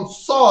from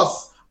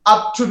source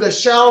up to the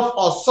shelf,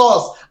 or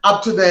source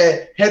up to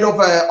the head of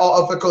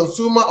a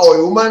consumer or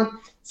a woman.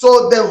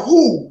 So the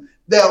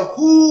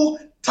who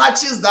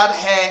touches that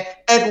hair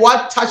at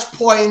what touch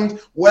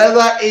point,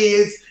 whether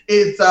it's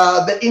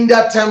the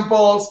India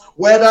temples,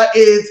 whether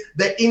it's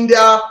the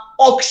India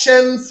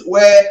auctions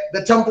where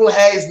the temple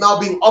hair is now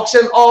being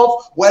auctioned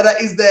off, whether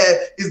is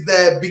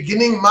the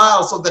beginning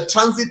miles of the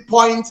transit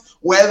point,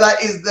 whether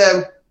is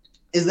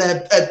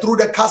through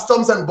the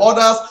customs and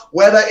borders,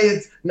 whether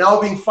it's now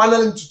being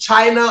funneled into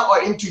China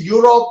or into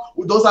Europe.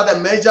 Those are the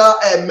major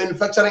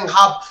manufacturing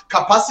hub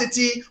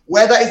capacity,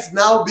 whether it's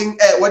now being,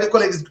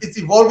 it's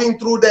evolving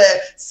through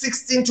the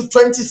 16 to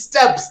 20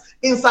 steps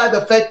inside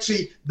the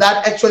factory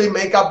that actually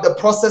make up the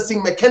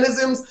processing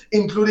mechanisms,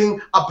 including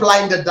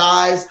applying the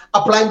dyes,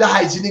 applying the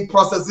hygienic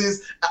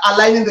processes,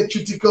 aligning the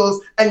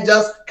cuticles, and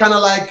just kind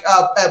of like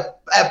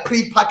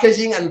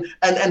pre-packaging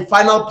and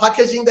final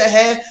packaging the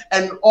hair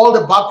and all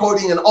the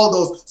barcoding and all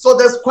those. So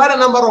there's quite a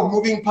number of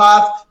moving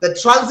parts. The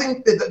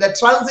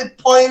transit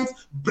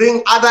points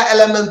bring other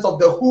elements of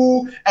the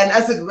who, and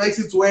as it makes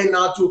its way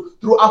now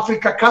through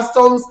Africa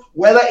Customs,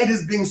 whether it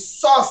is being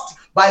sourced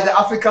by the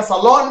Africa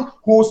Salon,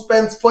 who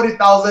spends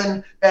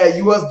 $40,000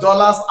 US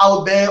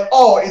out there,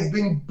 or is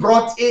being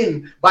brought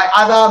in by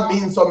other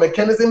means or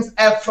mechanisms.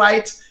 Air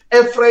freight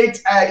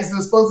is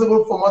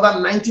responsible for more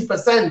than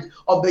 90%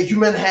 of the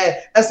human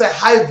hair as a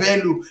high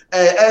value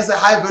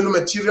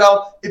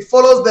material. It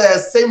follows the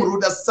same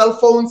route as cell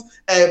phones,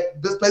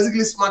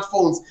 basically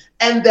smartphones.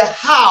 And the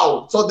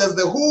how, so there's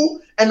the who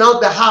and now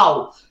the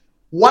how.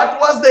 What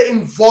was the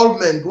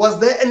involvement? Was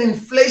there an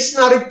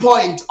inflationary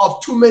point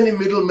of too many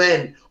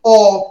middlemen?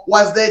 Or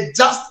was there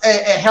just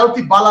a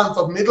healthy balance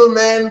of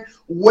middlemen?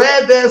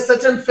 Were there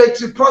certain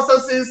factory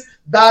processes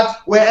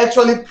that were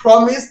actually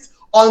promised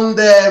on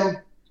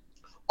the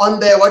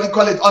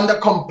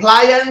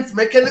compliance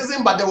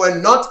mechanism, but they were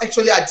not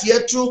actually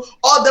adhered to,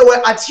 or they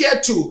were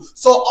adhered to?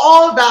 So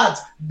all that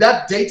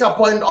data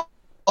point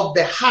of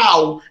the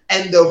how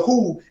and the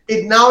who,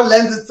 it now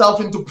lends itself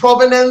into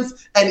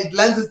provenance, and it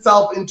lends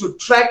itself into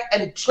track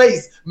and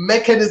trace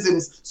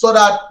mechanisms, so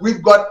that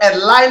we've got a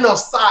line of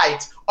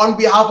sight on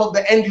behalf of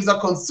the end user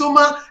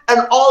consumer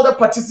and all the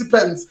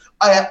participants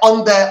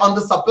on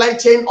the supply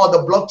chain or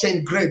the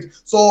blockchain grid.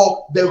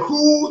 So the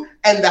who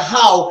and the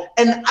how,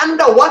 and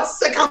under what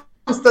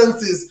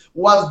circumstances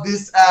was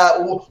this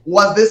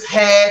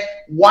hair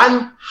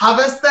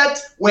harvested?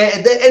 Were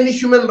there any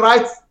human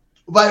rights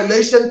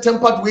violation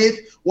tampered with?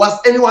 Was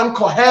anyone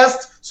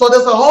coerced? So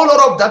there's a whole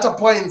lot of data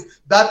points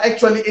that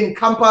actually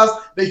encompass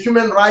the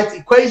human rights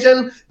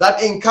equation,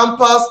 that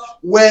encompass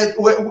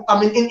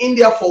in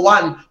India for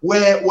one,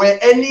 where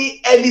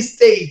any early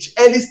stage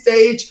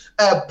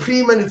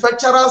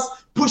pre-manufacturers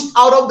pushed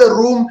out of the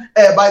room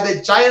by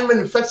the giant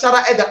manufacturer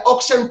at the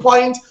auction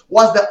point.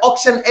 Was the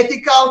auction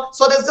ethical?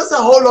 So there's just a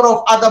whole lot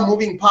of other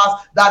moving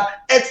parts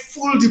that at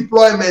full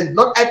deployment,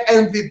 not at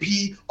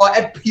MVP or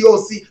at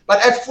POC,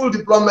 but at full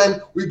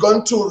deployment, we're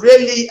going to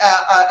really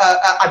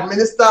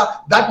administer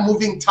that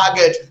moving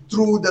target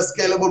through the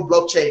scalable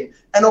blockchain.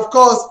 And of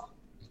course,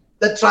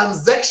 the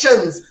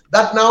transactions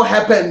that now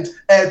happened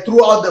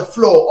throughout the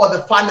flow or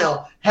the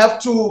funnel have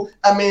to,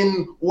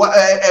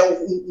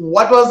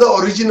 what was the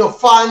original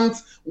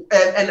funds,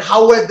 and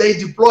how were they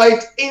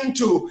deployed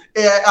into,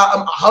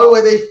 how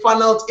were they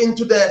funneled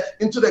into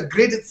the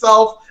grid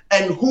itself,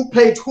 and who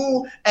paid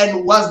who,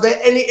 and was there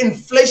any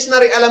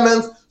inflationary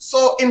elements?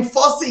 So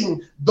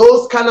enforcing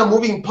those kind of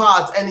moving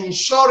parts and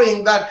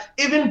ensuring that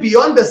even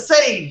beyond the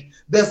sale,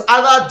 there's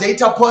other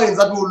data points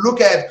that we'll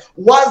look at.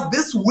 Was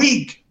this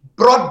week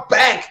brought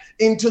back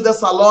into the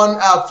Salon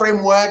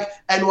framework,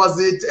 and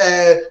did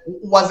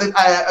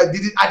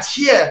it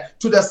adhere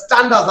to the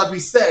standards that we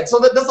set? So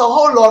there's a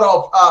whole lot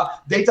of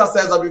data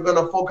sets that we're going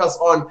to focus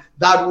on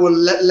that will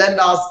lend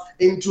us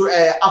into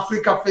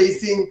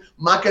Africa-facing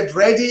market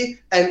ready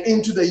and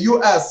into the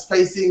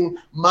US-facing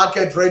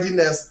market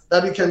readiness,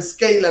 that we can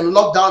scale and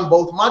lock down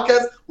both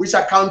markets, which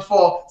account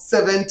for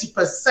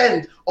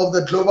 70% of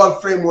the global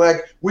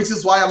framework, which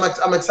is why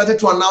I'm excited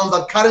to announce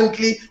that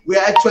currently we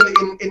are actually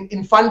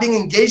in funding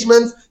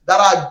engagements that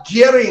are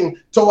gearing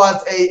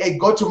towards a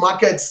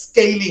go-to-market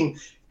scaling.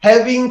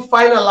 Having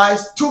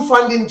finalized 2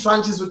 funding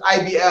tranches with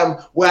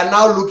IBM, we are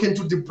now looking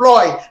to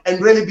deploy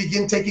and really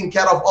begin taking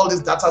care of all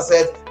these data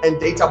sets and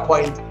data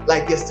points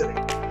like yesterday.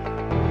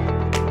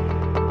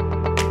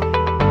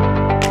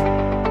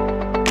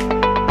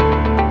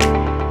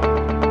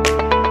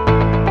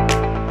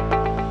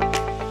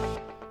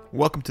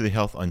 Welcome to the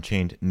Health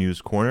Unchained News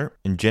Corner.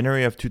 In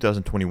January of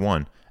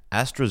 2021,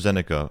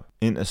 AstraZeneca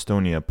in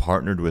Estonia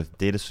partnered with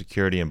data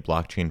security and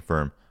blockchain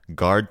firm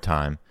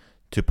GuardTime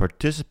to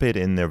participate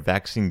in their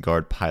Vaccine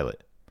Guard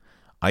pilot.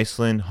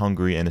 Iceland,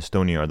 Hungary, and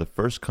Estonia are the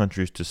first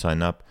countries to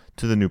sign up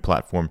to the new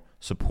platform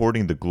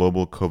supporting the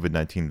global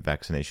COVID-19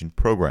 vaccination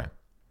program.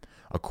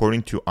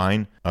 According to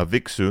Aine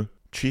Aviksu,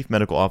 Chief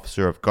Medical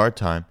Officer of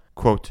GuardTime,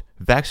 Quote,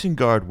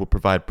 VaccineGuard will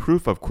provide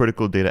proof of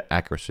critical data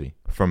accuracy,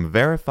 from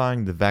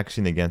verifying the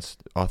vaccine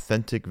against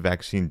authentic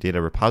vaccine data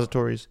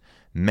repositories,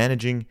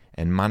 managing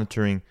and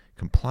monitoring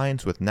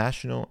compliance with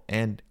national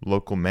and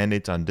local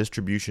mandates on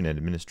distribution and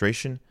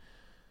administration,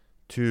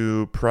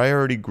 to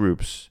priority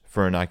groups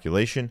for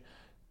inoculation,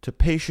 to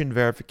patient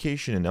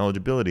verification and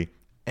eligibility,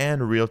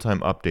 and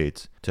real-time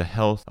updates to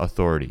health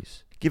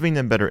authorities, giving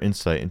them better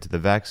insight into the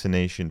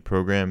vaccination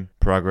program,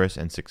 progress,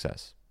 and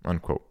success.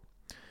 Unquote.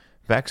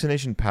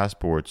 Vaccination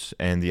passports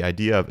and the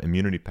idea of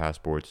immunity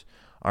passports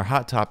are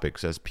hot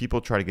topics as people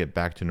try to get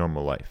back to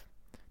normal life.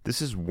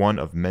 This is one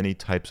of many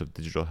types of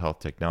digital health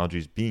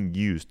technologies being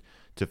used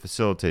to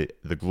facilitate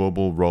the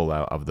global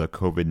rollout of the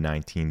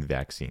COVID-19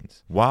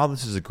 vaccines. While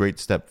this is a great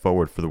step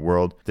forward for the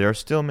world, there are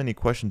still many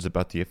questions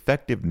about the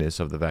effectiveness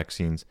of the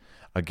vaccines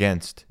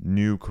against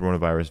new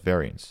coronavirus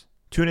variants.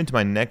 Tune into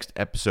my next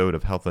episode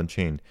of Health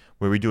Unchained,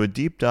 where we do a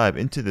deep dive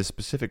into this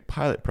specific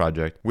pilot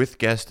project with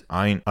guest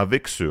Ayn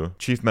Aviksu,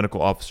 Chief Medical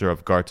Officer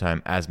of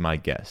Guardtime, as my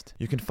guest.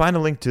 You can find a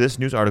link to this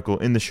news article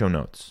in the show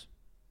notes.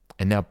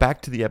 And now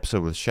back to the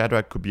episode with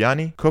Shadrach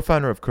Kubiani,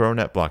 co-founder of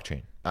Coronet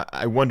Blockchain.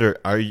 I wonder,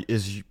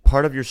 is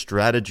part of your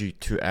strategy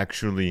to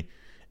actually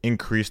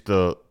increase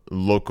the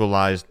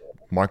localized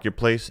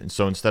marketplace? And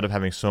so instead of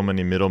having so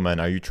many middlemen,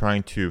 are you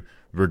trying to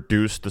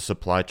reduce the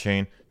supply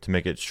chain to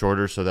make it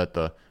shorter so that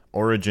the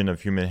origin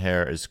of human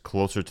hair is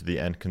closer to the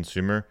end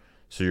consumer?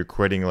 So you're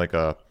creating like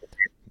a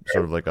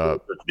sort of like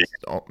a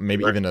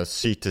maybe even a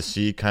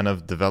C2C kind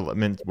of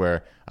development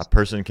where a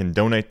person can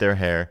donate their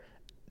hair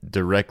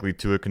directly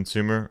to a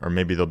consumer, or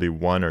maybe there'll be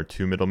one or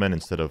two middlemen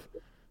instead of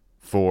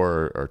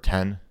 4 or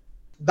 10?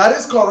 That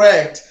is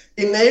correct.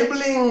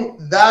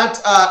 Enabling that,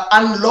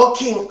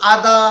 unlocking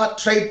other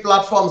trade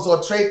platforms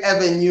or trade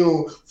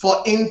avenue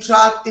for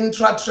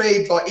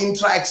intra-trade or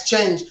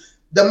intra-exchange.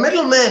 The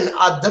middlemen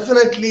are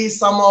definitely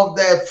some of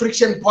the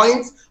friction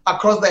points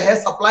across the hair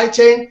supply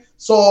chain.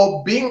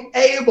 So being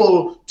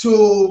able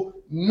to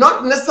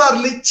not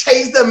necessarily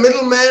chase the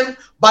middleman,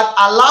 but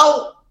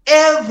allow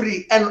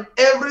every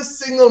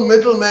single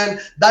middleman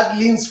that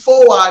leans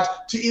forward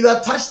to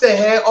either touch the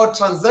hair or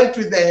transact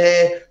with the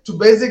hair to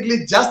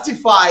basically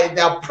justify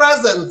their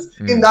presence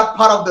in that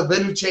part of the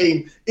value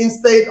chain,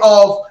 instead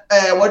of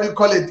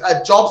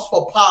jobs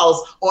for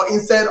pals, or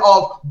instead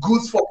of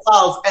goods for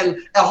pals, and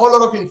a whole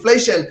lot of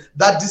inflation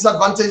that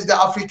disadvantage the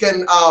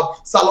African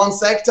salon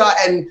sector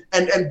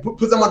and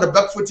put them on the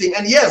back footing.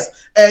 And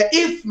yes,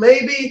 if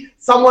maybe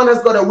someone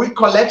has got a weak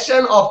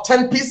collection of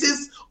 10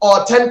 pieces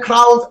or 10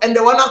 crowns and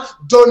they want to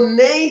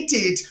donate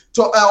it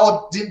to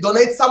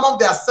donate some of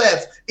their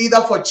sets either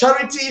for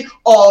charity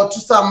or to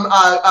some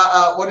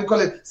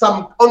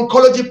some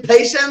oncology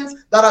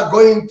patients that are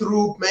going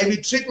through maybe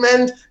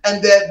treatment,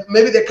 and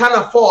maybe they can't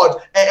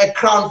afford a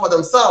crown for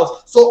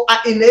themselves. So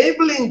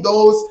enabling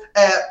those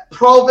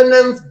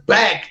provenance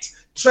backed,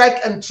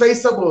 track and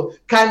traceable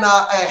kind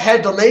of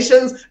hair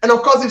donations. And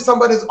of course, if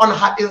somebody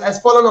has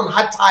fallen on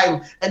hard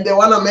time and they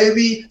want to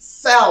maybe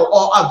sell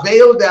or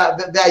avail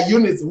their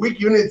units, weak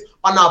units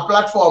on our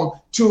platform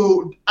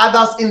to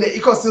others in the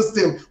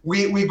ecosystem,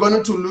 we're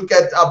going to look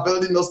at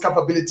building those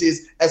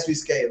capabilities as we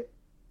scale.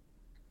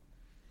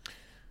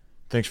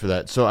 Thanks for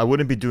that. So I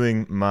wouldn't be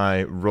doing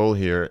my role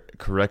here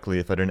correctly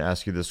if I didn't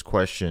ask you this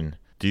question.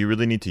 Do you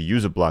really need to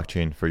use a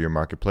blockchain for your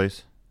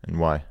marketplace, and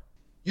why?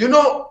 You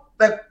know,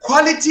 the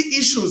quality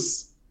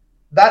issues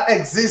that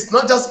exist,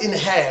 not just in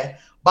hair,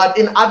 but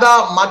in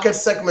other market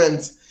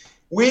segments,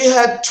 we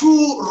had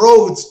two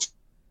roads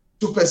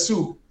to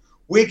pursue.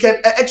 We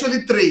can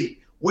actually three.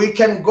 We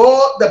can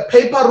go the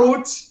paper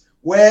route,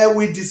 where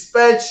we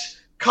dispatch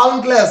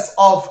countless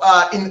of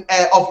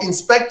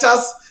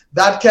inspectors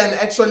that can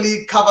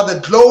actually cover the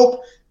globe,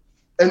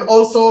 and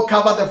also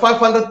cover the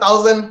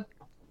 500,000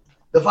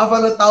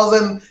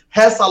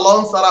 hair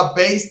salons that are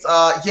based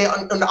here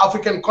on the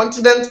African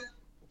continent,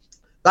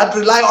 that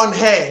rely on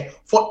hair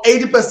for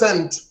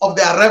 80% of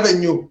their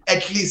revenue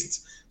at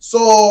least.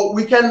 So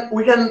we can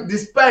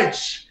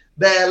dispatch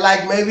the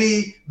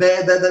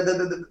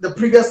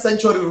previous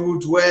century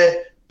route,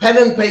 where pen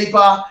and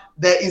paper,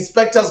 the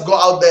inspectors go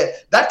out there.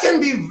 That can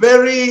be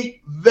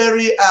very,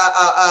 very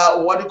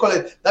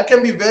that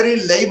can be very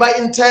labor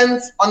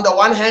intense on the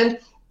one hand,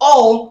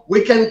 or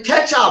we can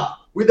catch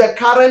up with the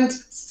current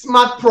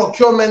smart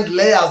procurement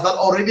layers that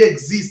already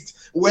exist,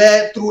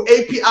 where through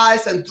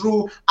APIs and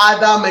through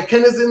other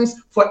mechanisms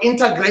for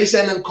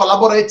integration and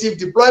collaborative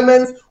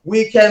deployments,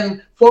 we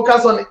can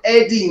focus on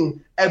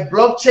adding a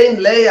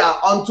blockchain layer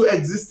onto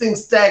existing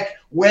stack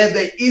where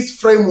there is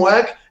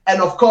framework, and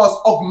of course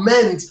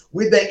augment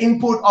with the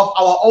input of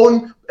our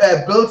own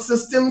build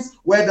systems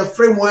where the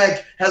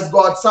framework has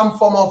got some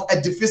form of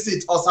a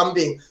deficit or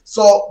something.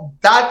 So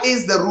that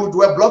is the route,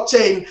 where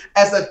blockchain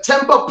as a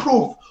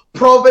tamper-proof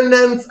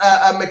provenance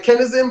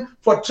mechanism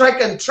for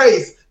track and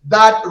trace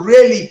that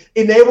really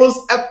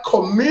enables a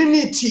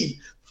community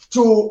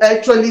to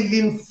actually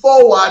lean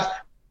forward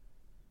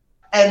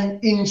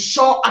and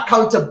ensure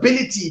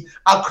accountability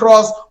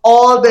across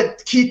all the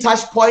key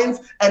touch points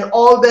and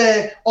all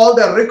the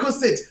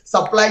requisite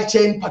supply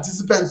chain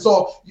participants.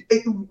 So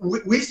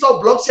we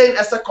saw blockchain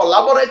as a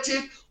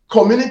collaborative,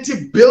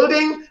 community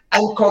building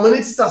and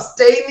community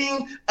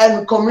sustaining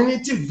and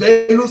community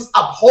values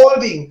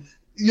upholding.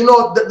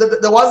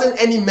 There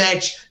wasn't any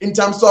match in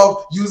terms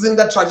of using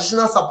the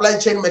traditional supply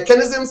chain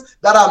mechanisms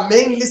that are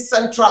mainly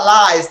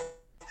centralized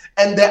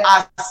and they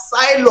are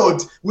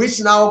siloed, which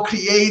now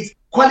creates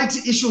quality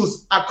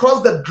issues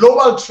across the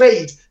global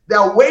trade. There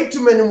are way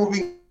too many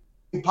moving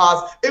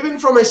parts, even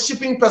from a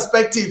shipping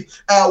perspective.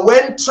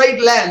 When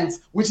TradeLens,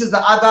 which is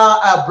the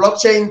other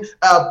blockchain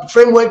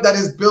framework that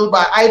is built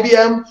by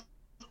IBM,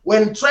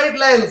 when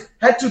TradeLens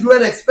had to do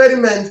an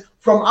experiment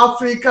from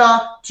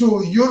Africa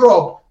to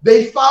Europe,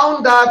 they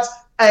found that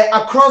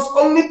across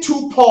only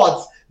 2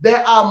 ports,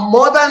 there are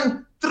more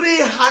than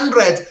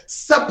 300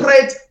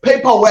 separate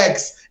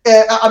paperworks,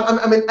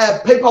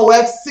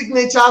 paperwork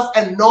signatures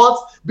and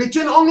notes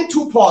between only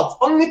 2 ports.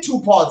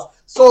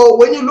 So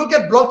when you look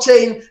at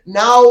blockchain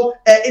now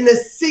in a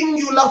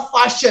singular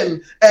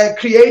fashion,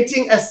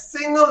 creating a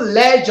single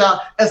ledger,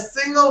 a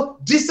single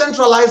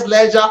decentralized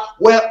ledger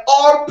where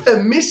all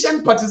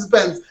permission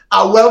participants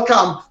are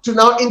welcome to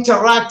now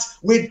interact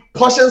with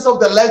portions of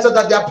the ledger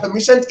that they are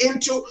permissioned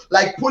into,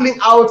 like pulling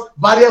out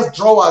various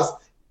drawers.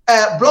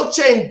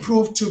 Blockchain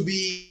proved to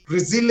be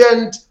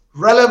resilient,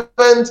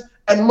 relevant,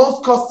 and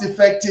most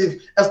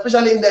cost-effective,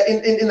 especially in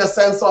the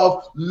sense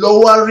of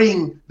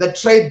lowering the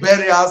trade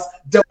barriers,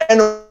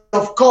 and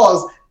of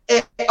course,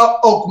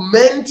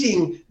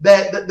 augmenting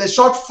the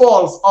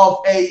shortfalls of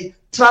a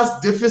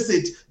trust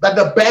deficit that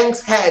the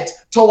banks had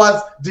towards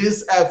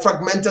this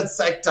fragmented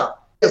sector.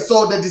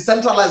 So the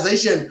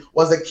decentralization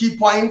was a key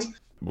point.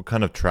 What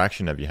kind of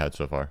traction have you had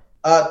so far?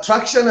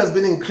 Traction has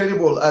been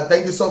incredible.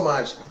 Thank you so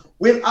much.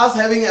 With us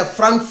having a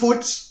front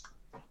foot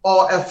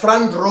or a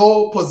front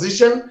row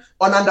position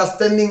on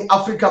understanding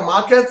Africa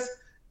markets,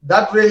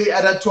 that really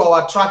added to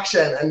our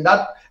traction and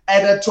that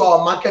added to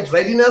our market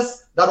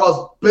readiness that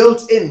was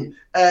built in,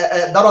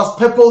 that was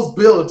purpose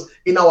built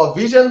in our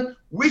vision,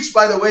 which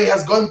by the way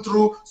has gone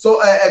through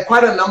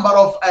quite a number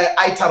of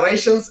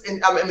iterations in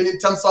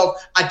terms of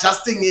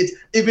adjusting it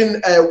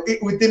even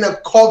within a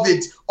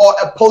COVID or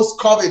a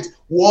post-COVID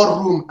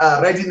war room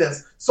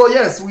readiness. So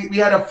yes, we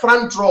had a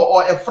front row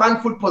or a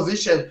front foot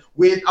position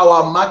with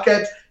our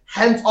market,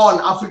 hands-on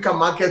African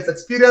markets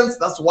experience.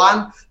 That's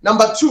one.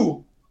 Number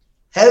two,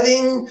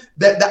 having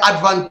the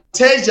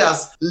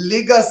advantageous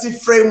legacy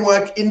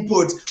framework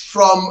input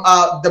from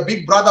the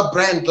big brother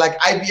brand like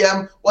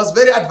IBM was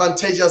very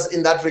advantageous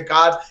in that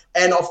regard.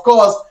 And of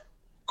course,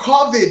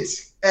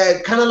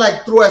 COVID kind of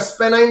like threw a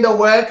spanner in the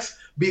works,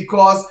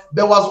 because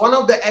there was one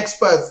of the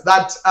experts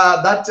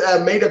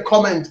that made a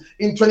comment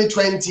in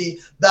 2020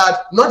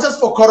 that not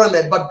just for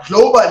Coronet, but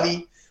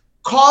globally,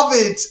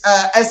 COVID,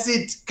 as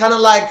it kind of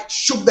like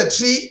shook the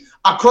tree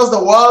across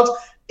the world,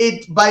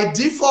 it by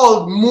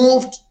default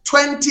moved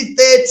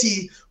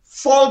 2030,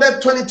 folded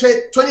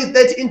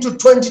 2030 into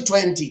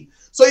 2020.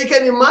 So you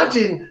can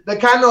imagine the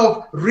kind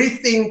of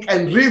rethink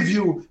and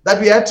review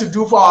that we had to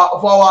do for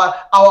our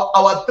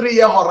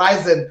 3-year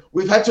horizon.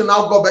 We've had to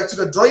now go back to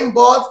the drawing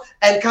board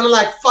and kind of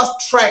like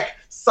fast track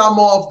some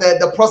of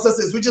the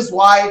processes, which is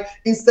why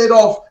instead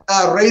of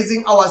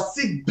raising our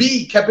Seed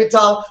B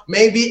capital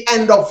maybe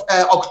end of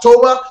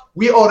October,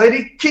 we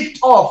already kicked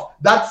off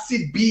that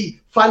Seed B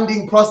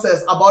funding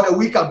process about a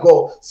week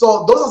ago.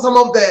 So those are some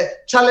of the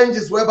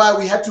challenges whereby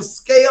we had to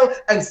scale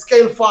and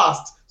scale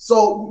fast.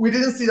 So we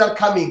didn't see that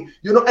coming,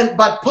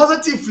 but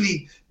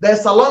positively, the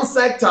salon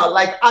sector,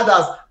 like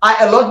others,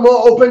 are a lot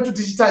more open to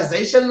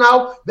digitization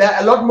now. They're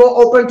a lot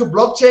more open to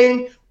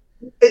blockchain.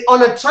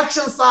 On a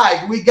traction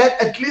side, we get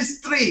at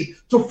least 3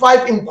 to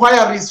 5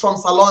 inquiries from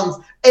salons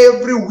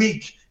every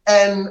week.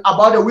 And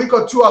about a week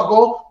or 2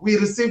 ago, we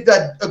received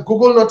a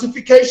Google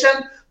notification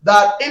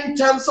that in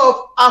terms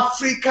of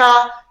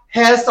Africa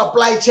hair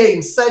supply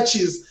chain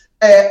searches,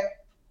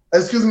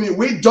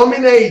 we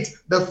dominate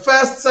the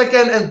first,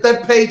 second, and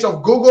third page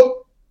of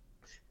Google.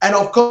 And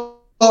of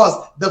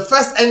course, the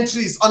first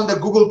entries on the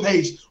Google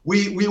page,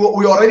 we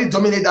already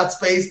dominate that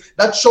space.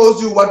 That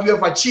shows you what we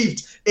have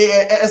achieved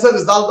as a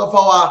result of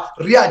our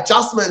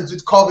readjustments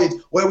with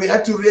COVID, where we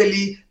had to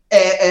really,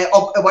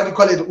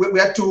 we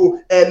had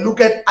to look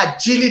at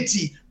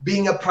agility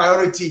being a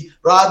priority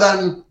rather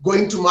than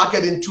going to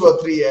market in 2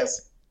 or 3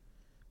 years.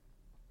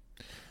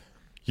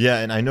 Yeah,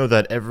 and I know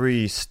that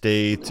every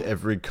state,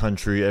 every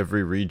country,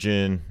 every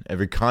region,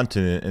 every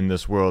continent in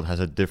this world has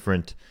a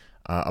different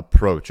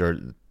approach,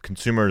 or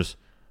consumers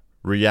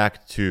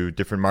react to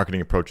different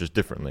marketing approaches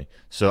differently.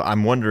 So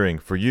I'm wondering,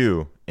 for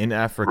you in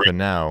Africa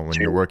now,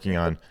 when you're working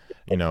on,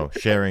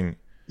 sharing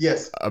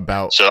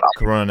about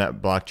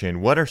CoronaNet blockchain,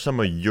 what are some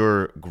of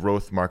your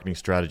growth marketing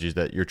strategies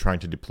that you're trying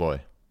to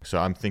deploy? So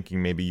I'm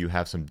thinking maybe you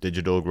have some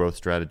digital growth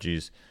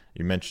strategies.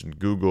 You mentioned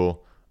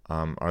Google.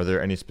 Are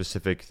there any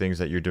specific things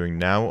that you're doing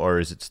now, or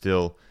is it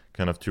still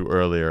kind of too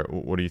early, or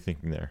what are you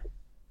thinking there?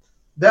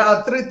 There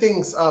are three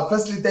things.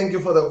 Firstly, thank you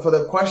for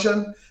the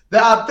question.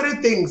 There are three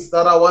things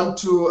that I want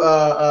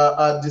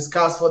to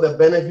discuss for the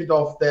benefit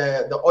of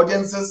the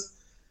audiences.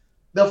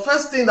 The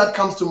first thing that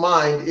comes to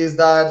mind is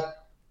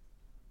that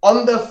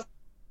on the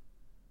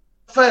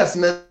first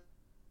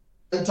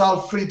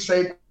Continental Free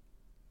Trade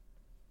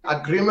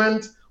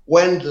Agreement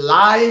went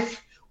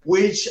live,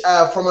 which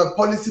from a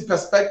policy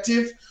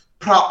perspective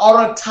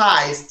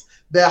prioritized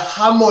the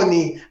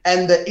harmony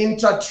and the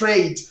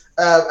inter-trade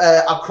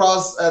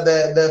across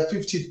the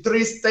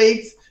 53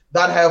 states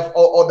that have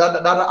or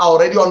that are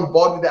already on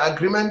board with the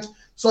agreement.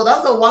 So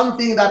that's the one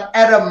thing that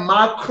at a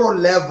macro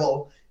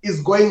level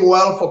is going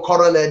well for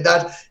Coronet,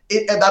 that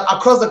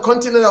across the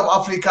continent of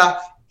Africa,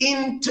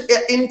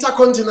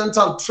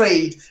 intercontinental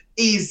trade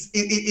is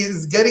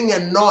getting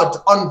a nod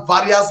on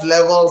various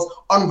levels,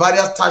 on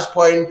various touch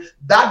points.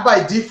 That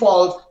by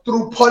default,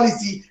 through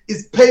policy,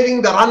 is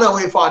paving the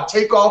runway for our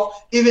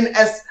takeoff, even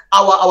as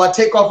our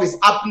takeoff is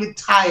aptly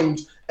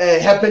timed,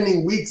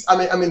 happening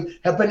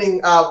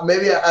happening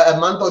maybe a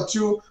month or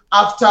two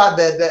after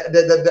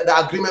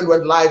the agreement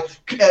went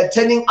live,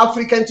 turning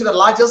Africa into the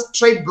largest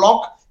trade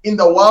bloc in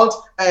the world,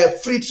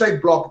 free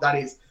trade bloc, that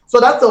is. So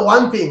that's the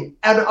one thing,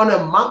 and on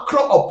a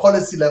macro or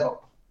policy level.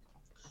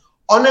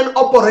 On an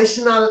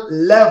operational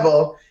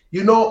level,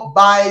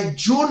 by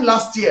June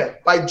last year,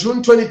 by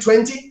June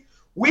 2020,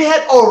 we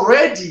had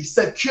already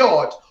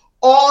secured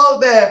all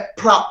the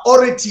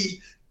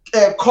priority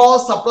core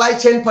supply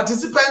chain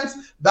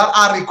participants that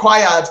are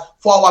required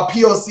for our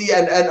POC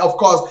and of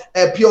course,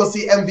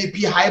 POC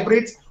MVP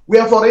hybrid. We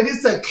have already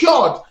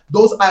secured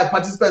those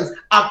participants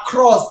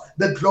across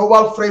the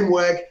global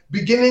framework,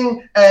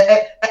 beginning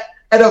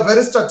at a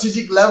very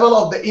strategic level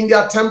of the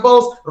India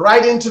temples,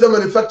 right into the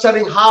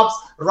manufacturing hubs,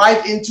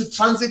 right into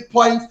transit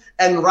points,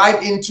 and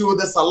right into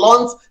the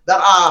salons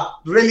that are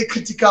really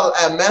critical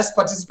mass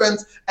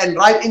participants, and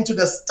right into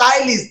the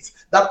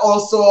stylists that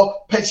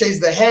also purchase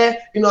the hair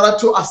in order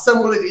to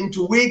assemble it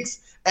into wigs,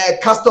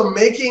 custom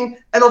making,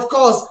 and of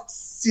course,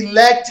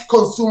 select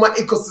consumer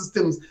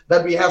ecosystems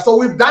that we have. So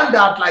we've done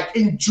that like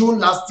in June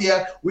last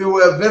year. We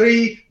were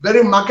very,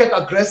 very market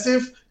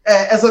aggressive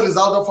as a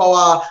result of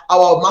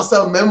our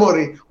muscle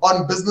memory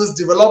on business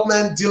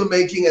development, deal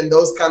making, and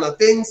those kind of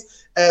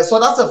things. So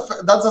that's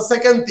a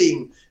second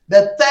thing.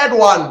 The third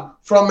one,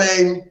 from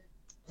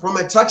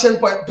a traction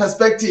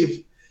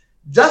perspective,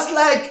 just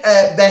like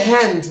the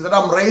hand that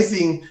I'm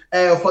raising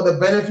for the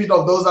benefit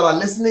of those that are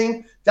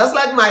listening, just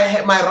like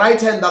my right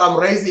hand that I'm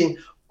raising,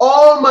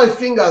 all my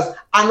fingers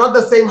are not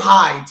the same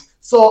height.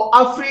 So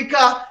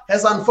Africa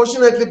has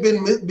unfortunately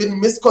been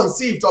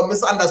misconceived or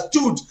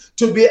misunderstood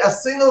to be a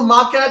single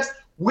market.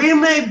 We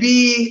may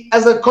be,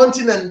 as a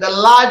continent, the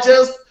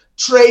largest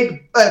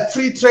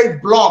free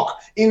trade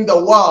bloc in the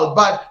world,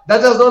 but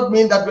that does not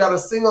mean that we are a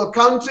single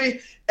country.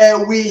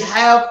 We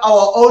have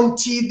our own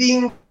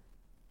teething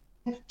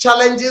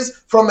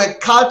challenges from a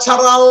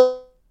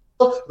cultural,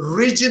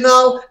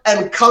 regional,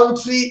 and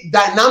country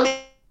dynamic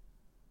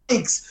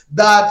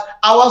that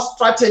our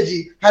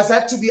strategy has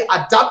had to be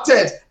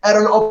adapted at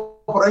an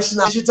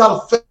operational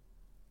digital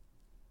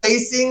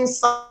facing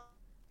sign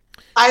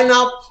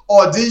up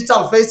or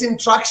digital facing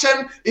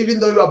traction, even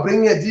though you are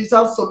bringing a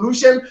digital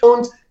solution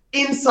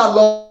in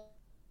salon,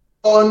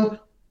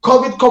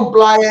 COVID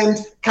compliant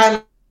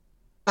kind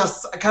of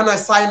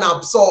sign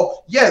up.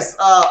 So yes,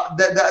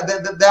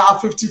 there are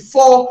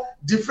 54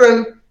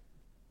 different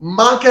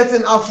markets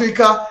in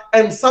Africa,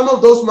 and some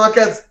of those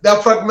markets,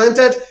 they're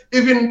fragmented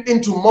even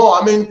into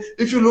more. I mean,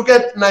 if you look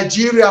at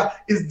Nigeria,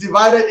 it's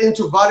divided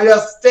into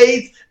various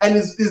states and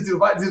is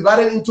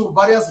divided into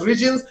various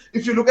regions.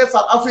 If you look at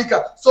South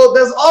Africa, so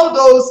there's all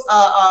those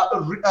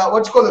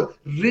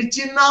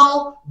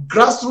regional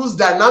grassroots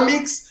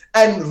dynamics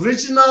and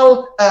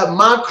regional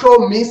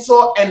macro,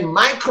 meso, and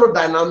micro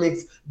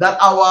dynamics that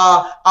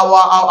our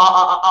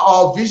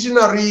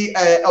visionary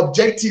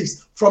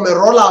objectives from a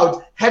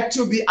rollout had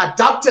to be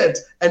adapted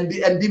and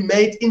be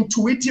made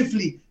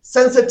intuitively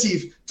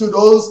sensitive to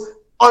those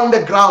on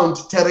the ground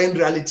terrain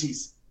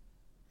realities.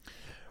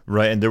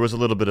 Right, and there was a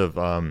little bit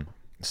of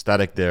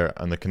static there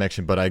on the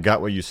connection, but I got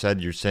what you said.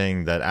 You're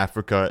saying that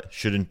Africa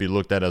shouldn't be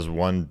looked at as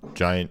one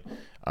giant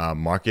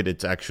market.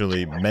 It's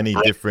actually many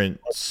different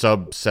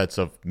subsets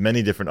of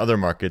many different other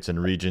markets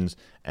and regions,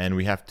 and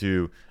we have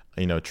to,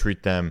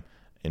 treat them,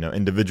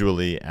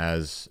 individually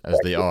as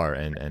they are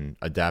and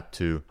adapt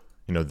to,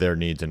 their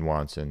needs and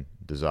wants and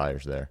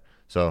desires there.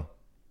 So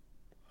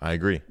I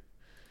agree.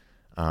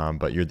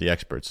 But you're the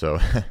expert, so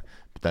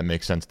that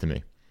makes sense to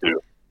me.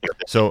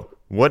 So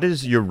what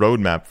is your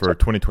roadmap for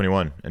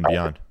 2021 and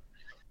beyond?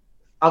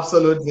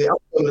 Absolutely.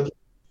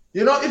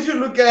 If you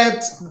look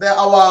at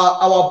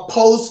our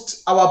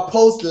post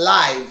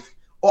live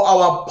or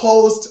our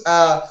post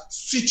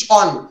switch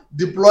on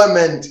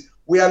deployment,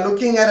 we are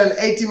looking at an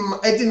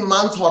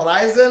 18-month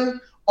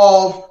horizon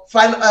of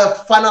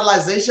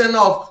finalization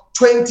of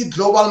 20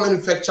 global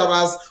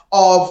manufacturers,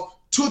 of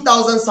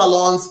 2,000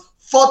 salons,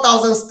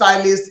 4,000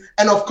 stylists,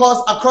 and of course,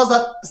 across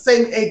that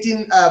same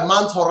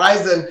 18-month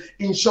horizon,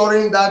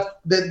 ensuring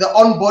that the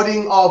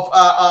onboarding of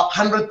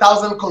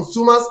 100,000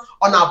 consumers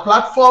on our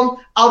platform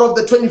out of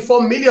the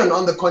 24 million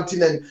on the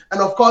continent. And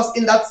of course,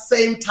 in that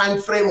same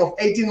time frame of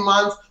 18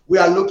 months, we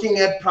are looking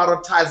at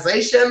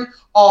prioritization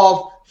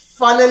of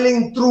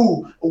funneling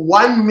through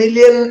 1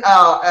 million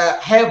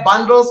hair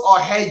bundles or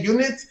hair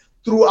units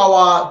through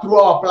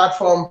our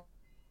platform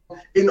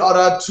in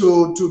order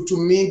to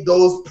meet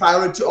those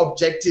priority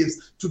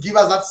objectives, to give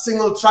us that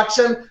single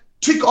traction,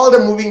 tweak all the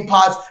moving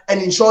parts,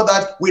 and ensure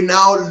that we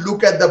now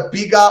look at the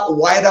bigger,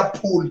 wider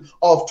pool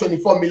of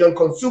 24 million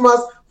consumers,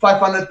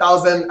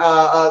 500,000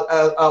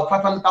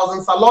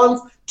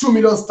 salons, 2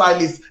 million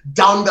stylists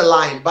down the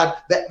line.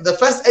 But the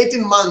first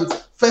 18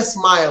 months, first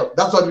mile,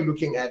 that's what we're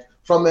looking at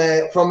from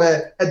a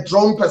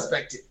drone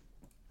perspective.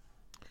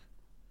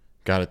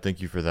 Got it. Thank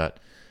you for that.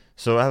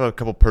 So I have a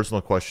couple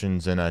personal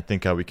questions, and I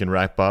think we can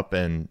wrap up,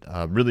 and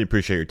really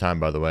appreciate your time,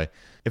 by the way.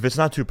 If it's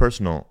not too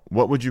personal,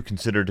 what would you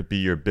consider to be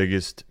your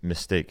biggest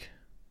mistake?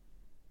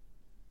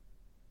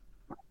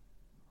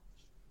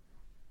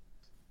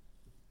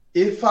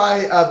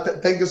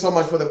 Thank you so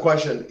much for the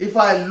question. If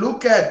I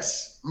look at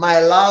my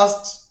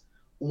last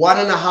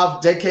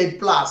 1.5 decade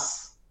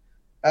plus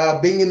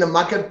being in the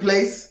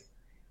marketplace,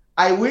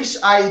 I wish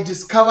I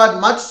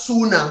discovered much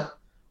sooner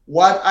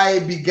what I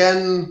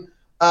began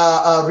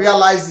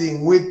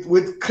realizing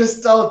with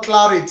crystal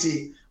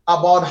clarity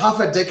about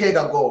half a decade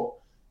ago,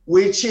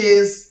 which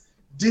is,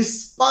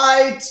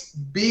 despite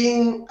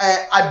being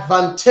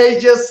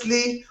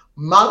advantageously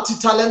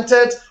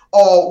multi-talented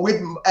or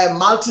with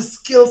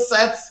multi-skill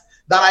sets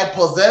that I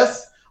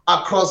possess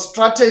across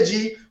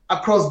strategy,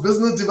 across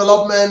business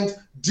development,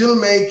 deal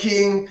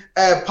making,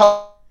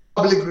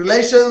 public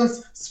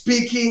relations,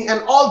 speaking,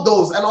 and all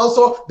those, and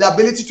also the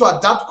ability to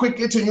adapt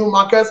quickly to new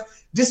markets,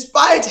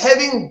 despite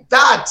having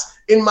that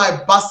in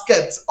my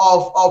basket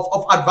of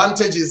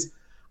advantages,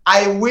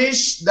 I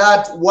wish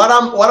that what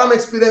I'm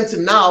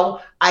experiencing now,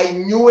 I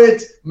knew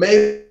it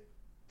maybe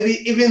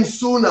even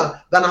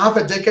sooner than half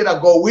a decade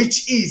ago,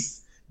 which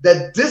is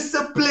the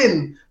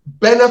discipline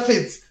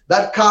benefits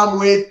that come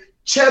with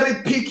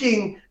cherry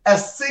picking a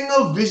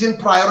single vision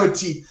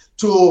priority,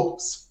 to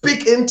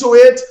speak into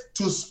it,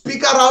 to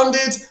speak around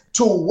it,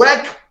 to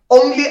work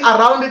only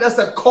around it as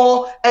a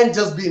core, and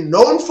just be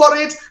known for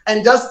it,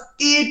 and just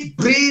eat,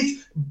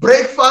 breathe,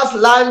 breakfast,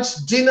 lunch,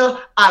 dinner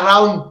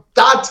around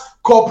that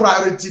core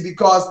priority.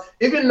 Because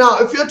even now,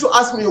 if you're to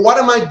ask me, what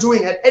am I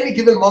doing at any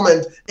given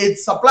moment?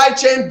 It's supply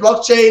chain,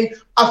 blockchain,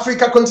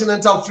 Africa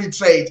continental free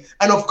trade,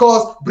 and of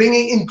course,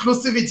 bringing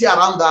inclusivity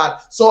around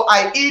that. So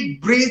I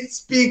eat, breathe,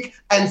 speak,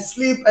 and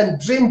sleep and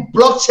dream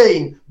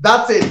blockchain.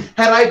 That's it.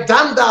 Had I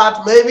done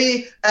that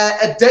maybe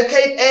a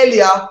decade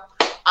earlier,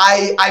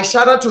 I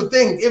shudder to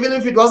think, even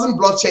if it wasn't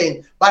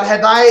blockchain, but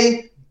had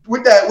I,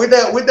 with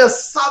the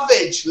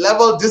savage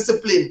level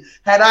discipline,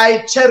 had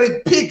I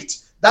cherry picked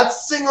that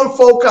single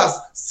focus,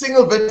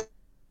 single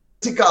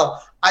vertical,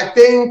 I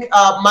think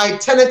my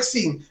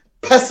 10xing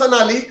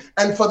personally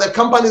and for the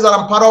companies that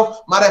I'm part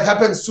of might have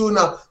happened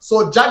sooner.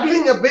 So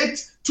juggling a bit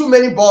too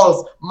many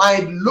balls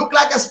might look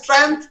like a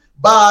strength,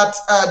 but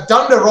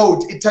down the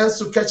road, it tends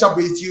to catch up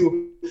with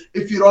you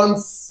if you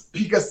don't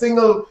pick a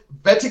single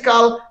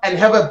vertical and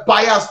have a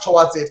bias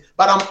towards it.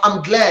 But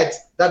I'm glad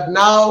that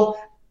now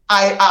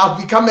I've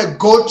become a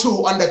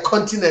go-to on the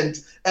continent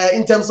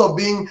in terms of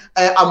being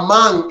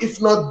among,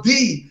 if not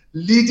the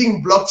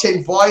leading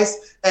blockchain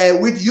voice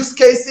with use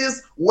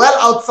cases well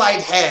outside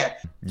hair.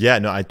 Yeah,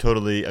 no, I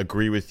totally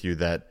agree with you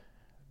that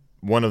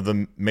one of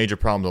the major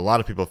problems a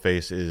lot of people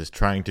face is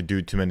trying to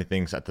do too many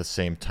things at the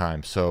same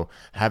time. So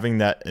having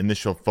that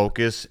initial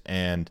focus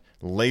and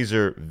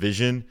laser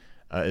vision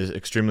is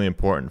extremely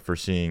important for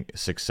seeing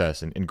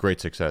success and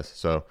great success.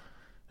 So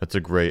that's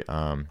a great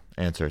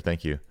answer.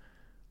 Thank you.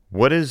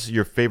 What is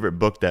your favorite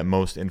book that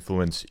most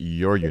influenced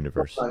your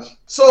universe?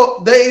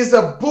 So there is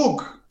a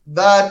book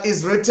that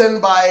is written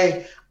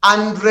by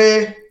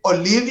Andre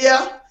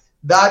Olivia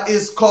that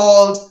is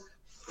called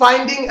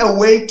Finding a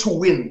Way to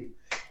Win.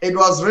 It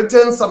was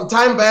written some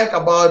time back,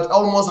 about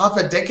almost half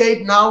a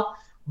decade now,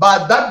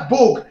 but that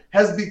book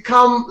has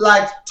become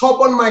like top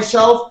on my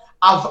shelf.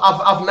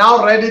 I've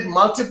now read it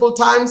multiple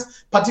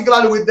times,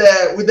 particularly with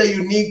the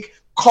unique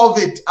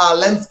COVID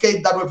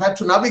landscape that we've had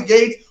to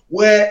navigate,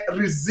 where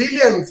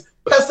resilience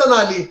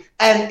personally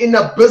and in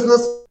a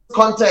business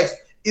context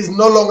is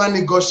no longer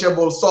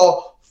negotiable.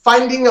 So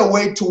Finding a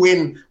Way to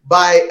Win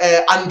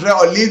by Andre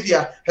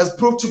Olivia has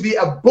proved to be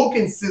a book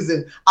in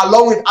season,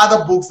 along with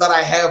other books that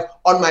I have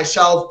on my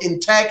shelf in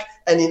tech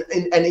and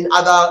in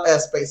other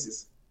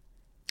spaces.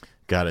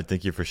 Got it.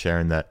 Thank you for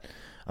sharing that.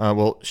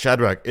 Well,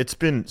 Shadrach, it's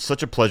been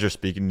such a pleasure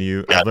speaking to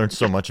you. I've learned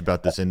so much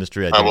about this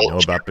industry I didn't know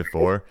about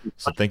before.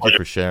 So thank you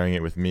for sharing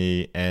it with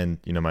me and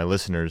my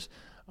listeners.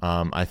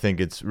 I think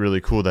it's really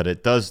cool that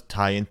it does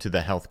tie into the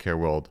healthcare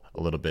world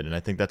a little bit, and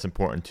I think that's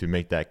important to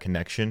make that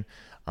connection.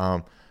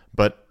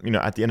 But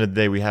at the end of the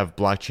day, we have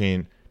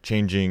blockchain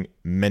changing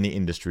many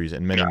industries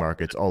and many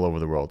markets all over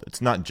the world.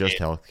 It's not just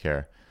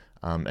healthcare.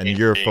 And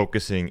you're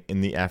focusing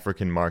in the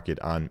African market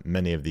on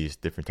many of these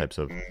different types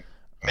of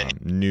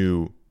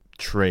new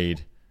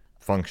trade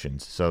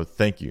functions. So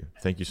thank you.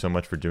 Thank you so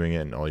much for doing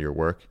it and all your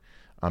work.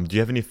 Do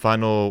you have any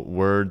final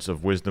words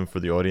of wisdom for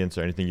the audience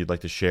or anything you'd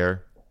like to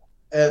share?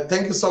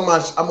 Thank you so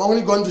much. I'm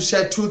only going to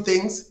share two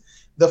things.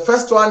 The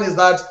first one is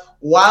that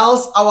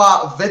whilst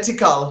our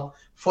vertical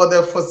for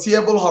the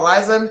foreseeable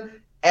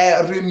horizon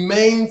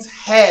remains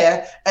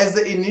here as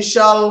the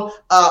initial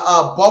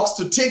box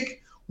to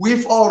tick,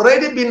 we've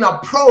already been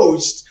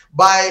approached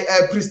by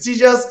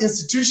prestigious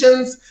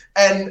institutions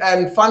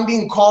and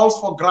funding calls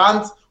for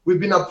grants. We've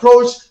been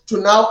approached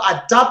to now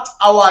adapt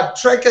our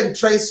track and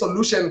trace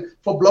solution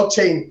for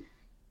blockchain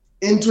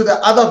into the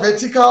other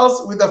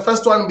verticals, with the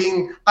first one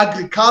being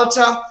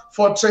agriculture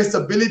for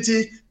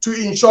traceability to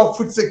ensure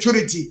food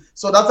security.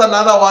 So that's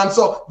another one.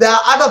 So there are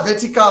other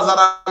verticals that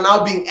are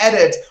now being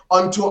added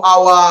onto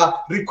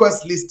our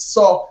request list.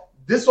 So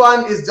this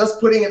one is just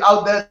putting it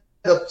out there.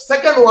 The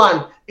second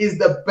one is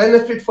the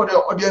benefit for the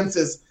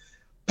audiences.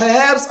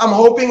 Perhaps I'm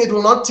hoping it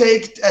will not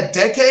take a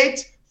decade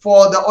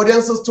for the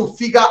audiences to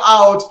figure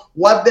out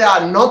what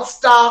their North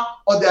Star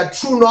or their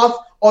true North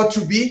ought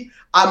to be.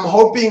 I'm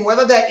hoping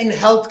whether they're in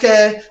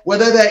healthcare,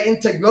 whether they're in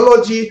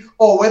technology,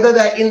 or whether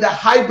they're in the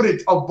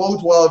hybrid of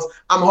both worlds,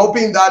 I'm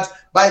hoping that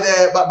by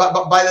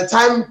the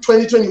time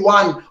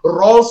 2021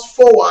 rolls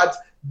forward,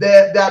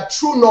 their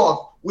true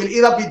North will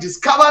either be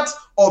discovered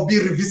or be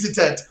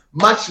revisited.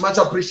 Much, much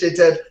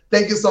appreciated.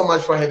 Thank you so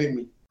much for having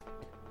me.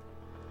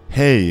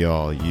 Hey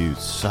all you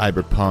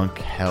cyberpunk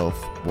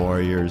health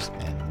warriors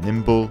and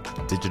nimble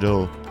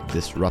digital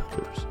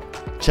disruptors.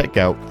 Check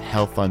out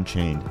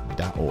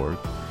healthunchained.org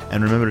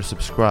and remember to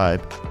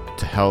subscribe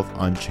to Health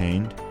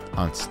Unchained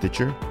on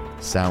Stitcher,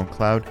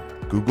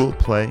 SoundCloud, Google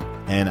Play,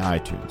 and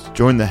iTunes.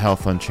 Join the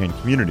Health Unchained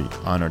community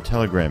on our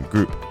Telegram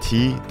group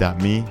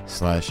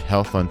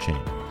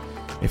t.me/healthunchained.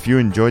 If you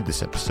enjoyed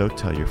this episode,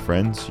 tell your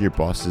friends, your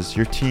bosses,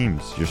 your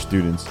teams, your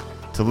students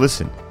to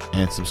listen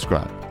and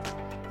subscribe.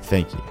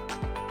 Thank you.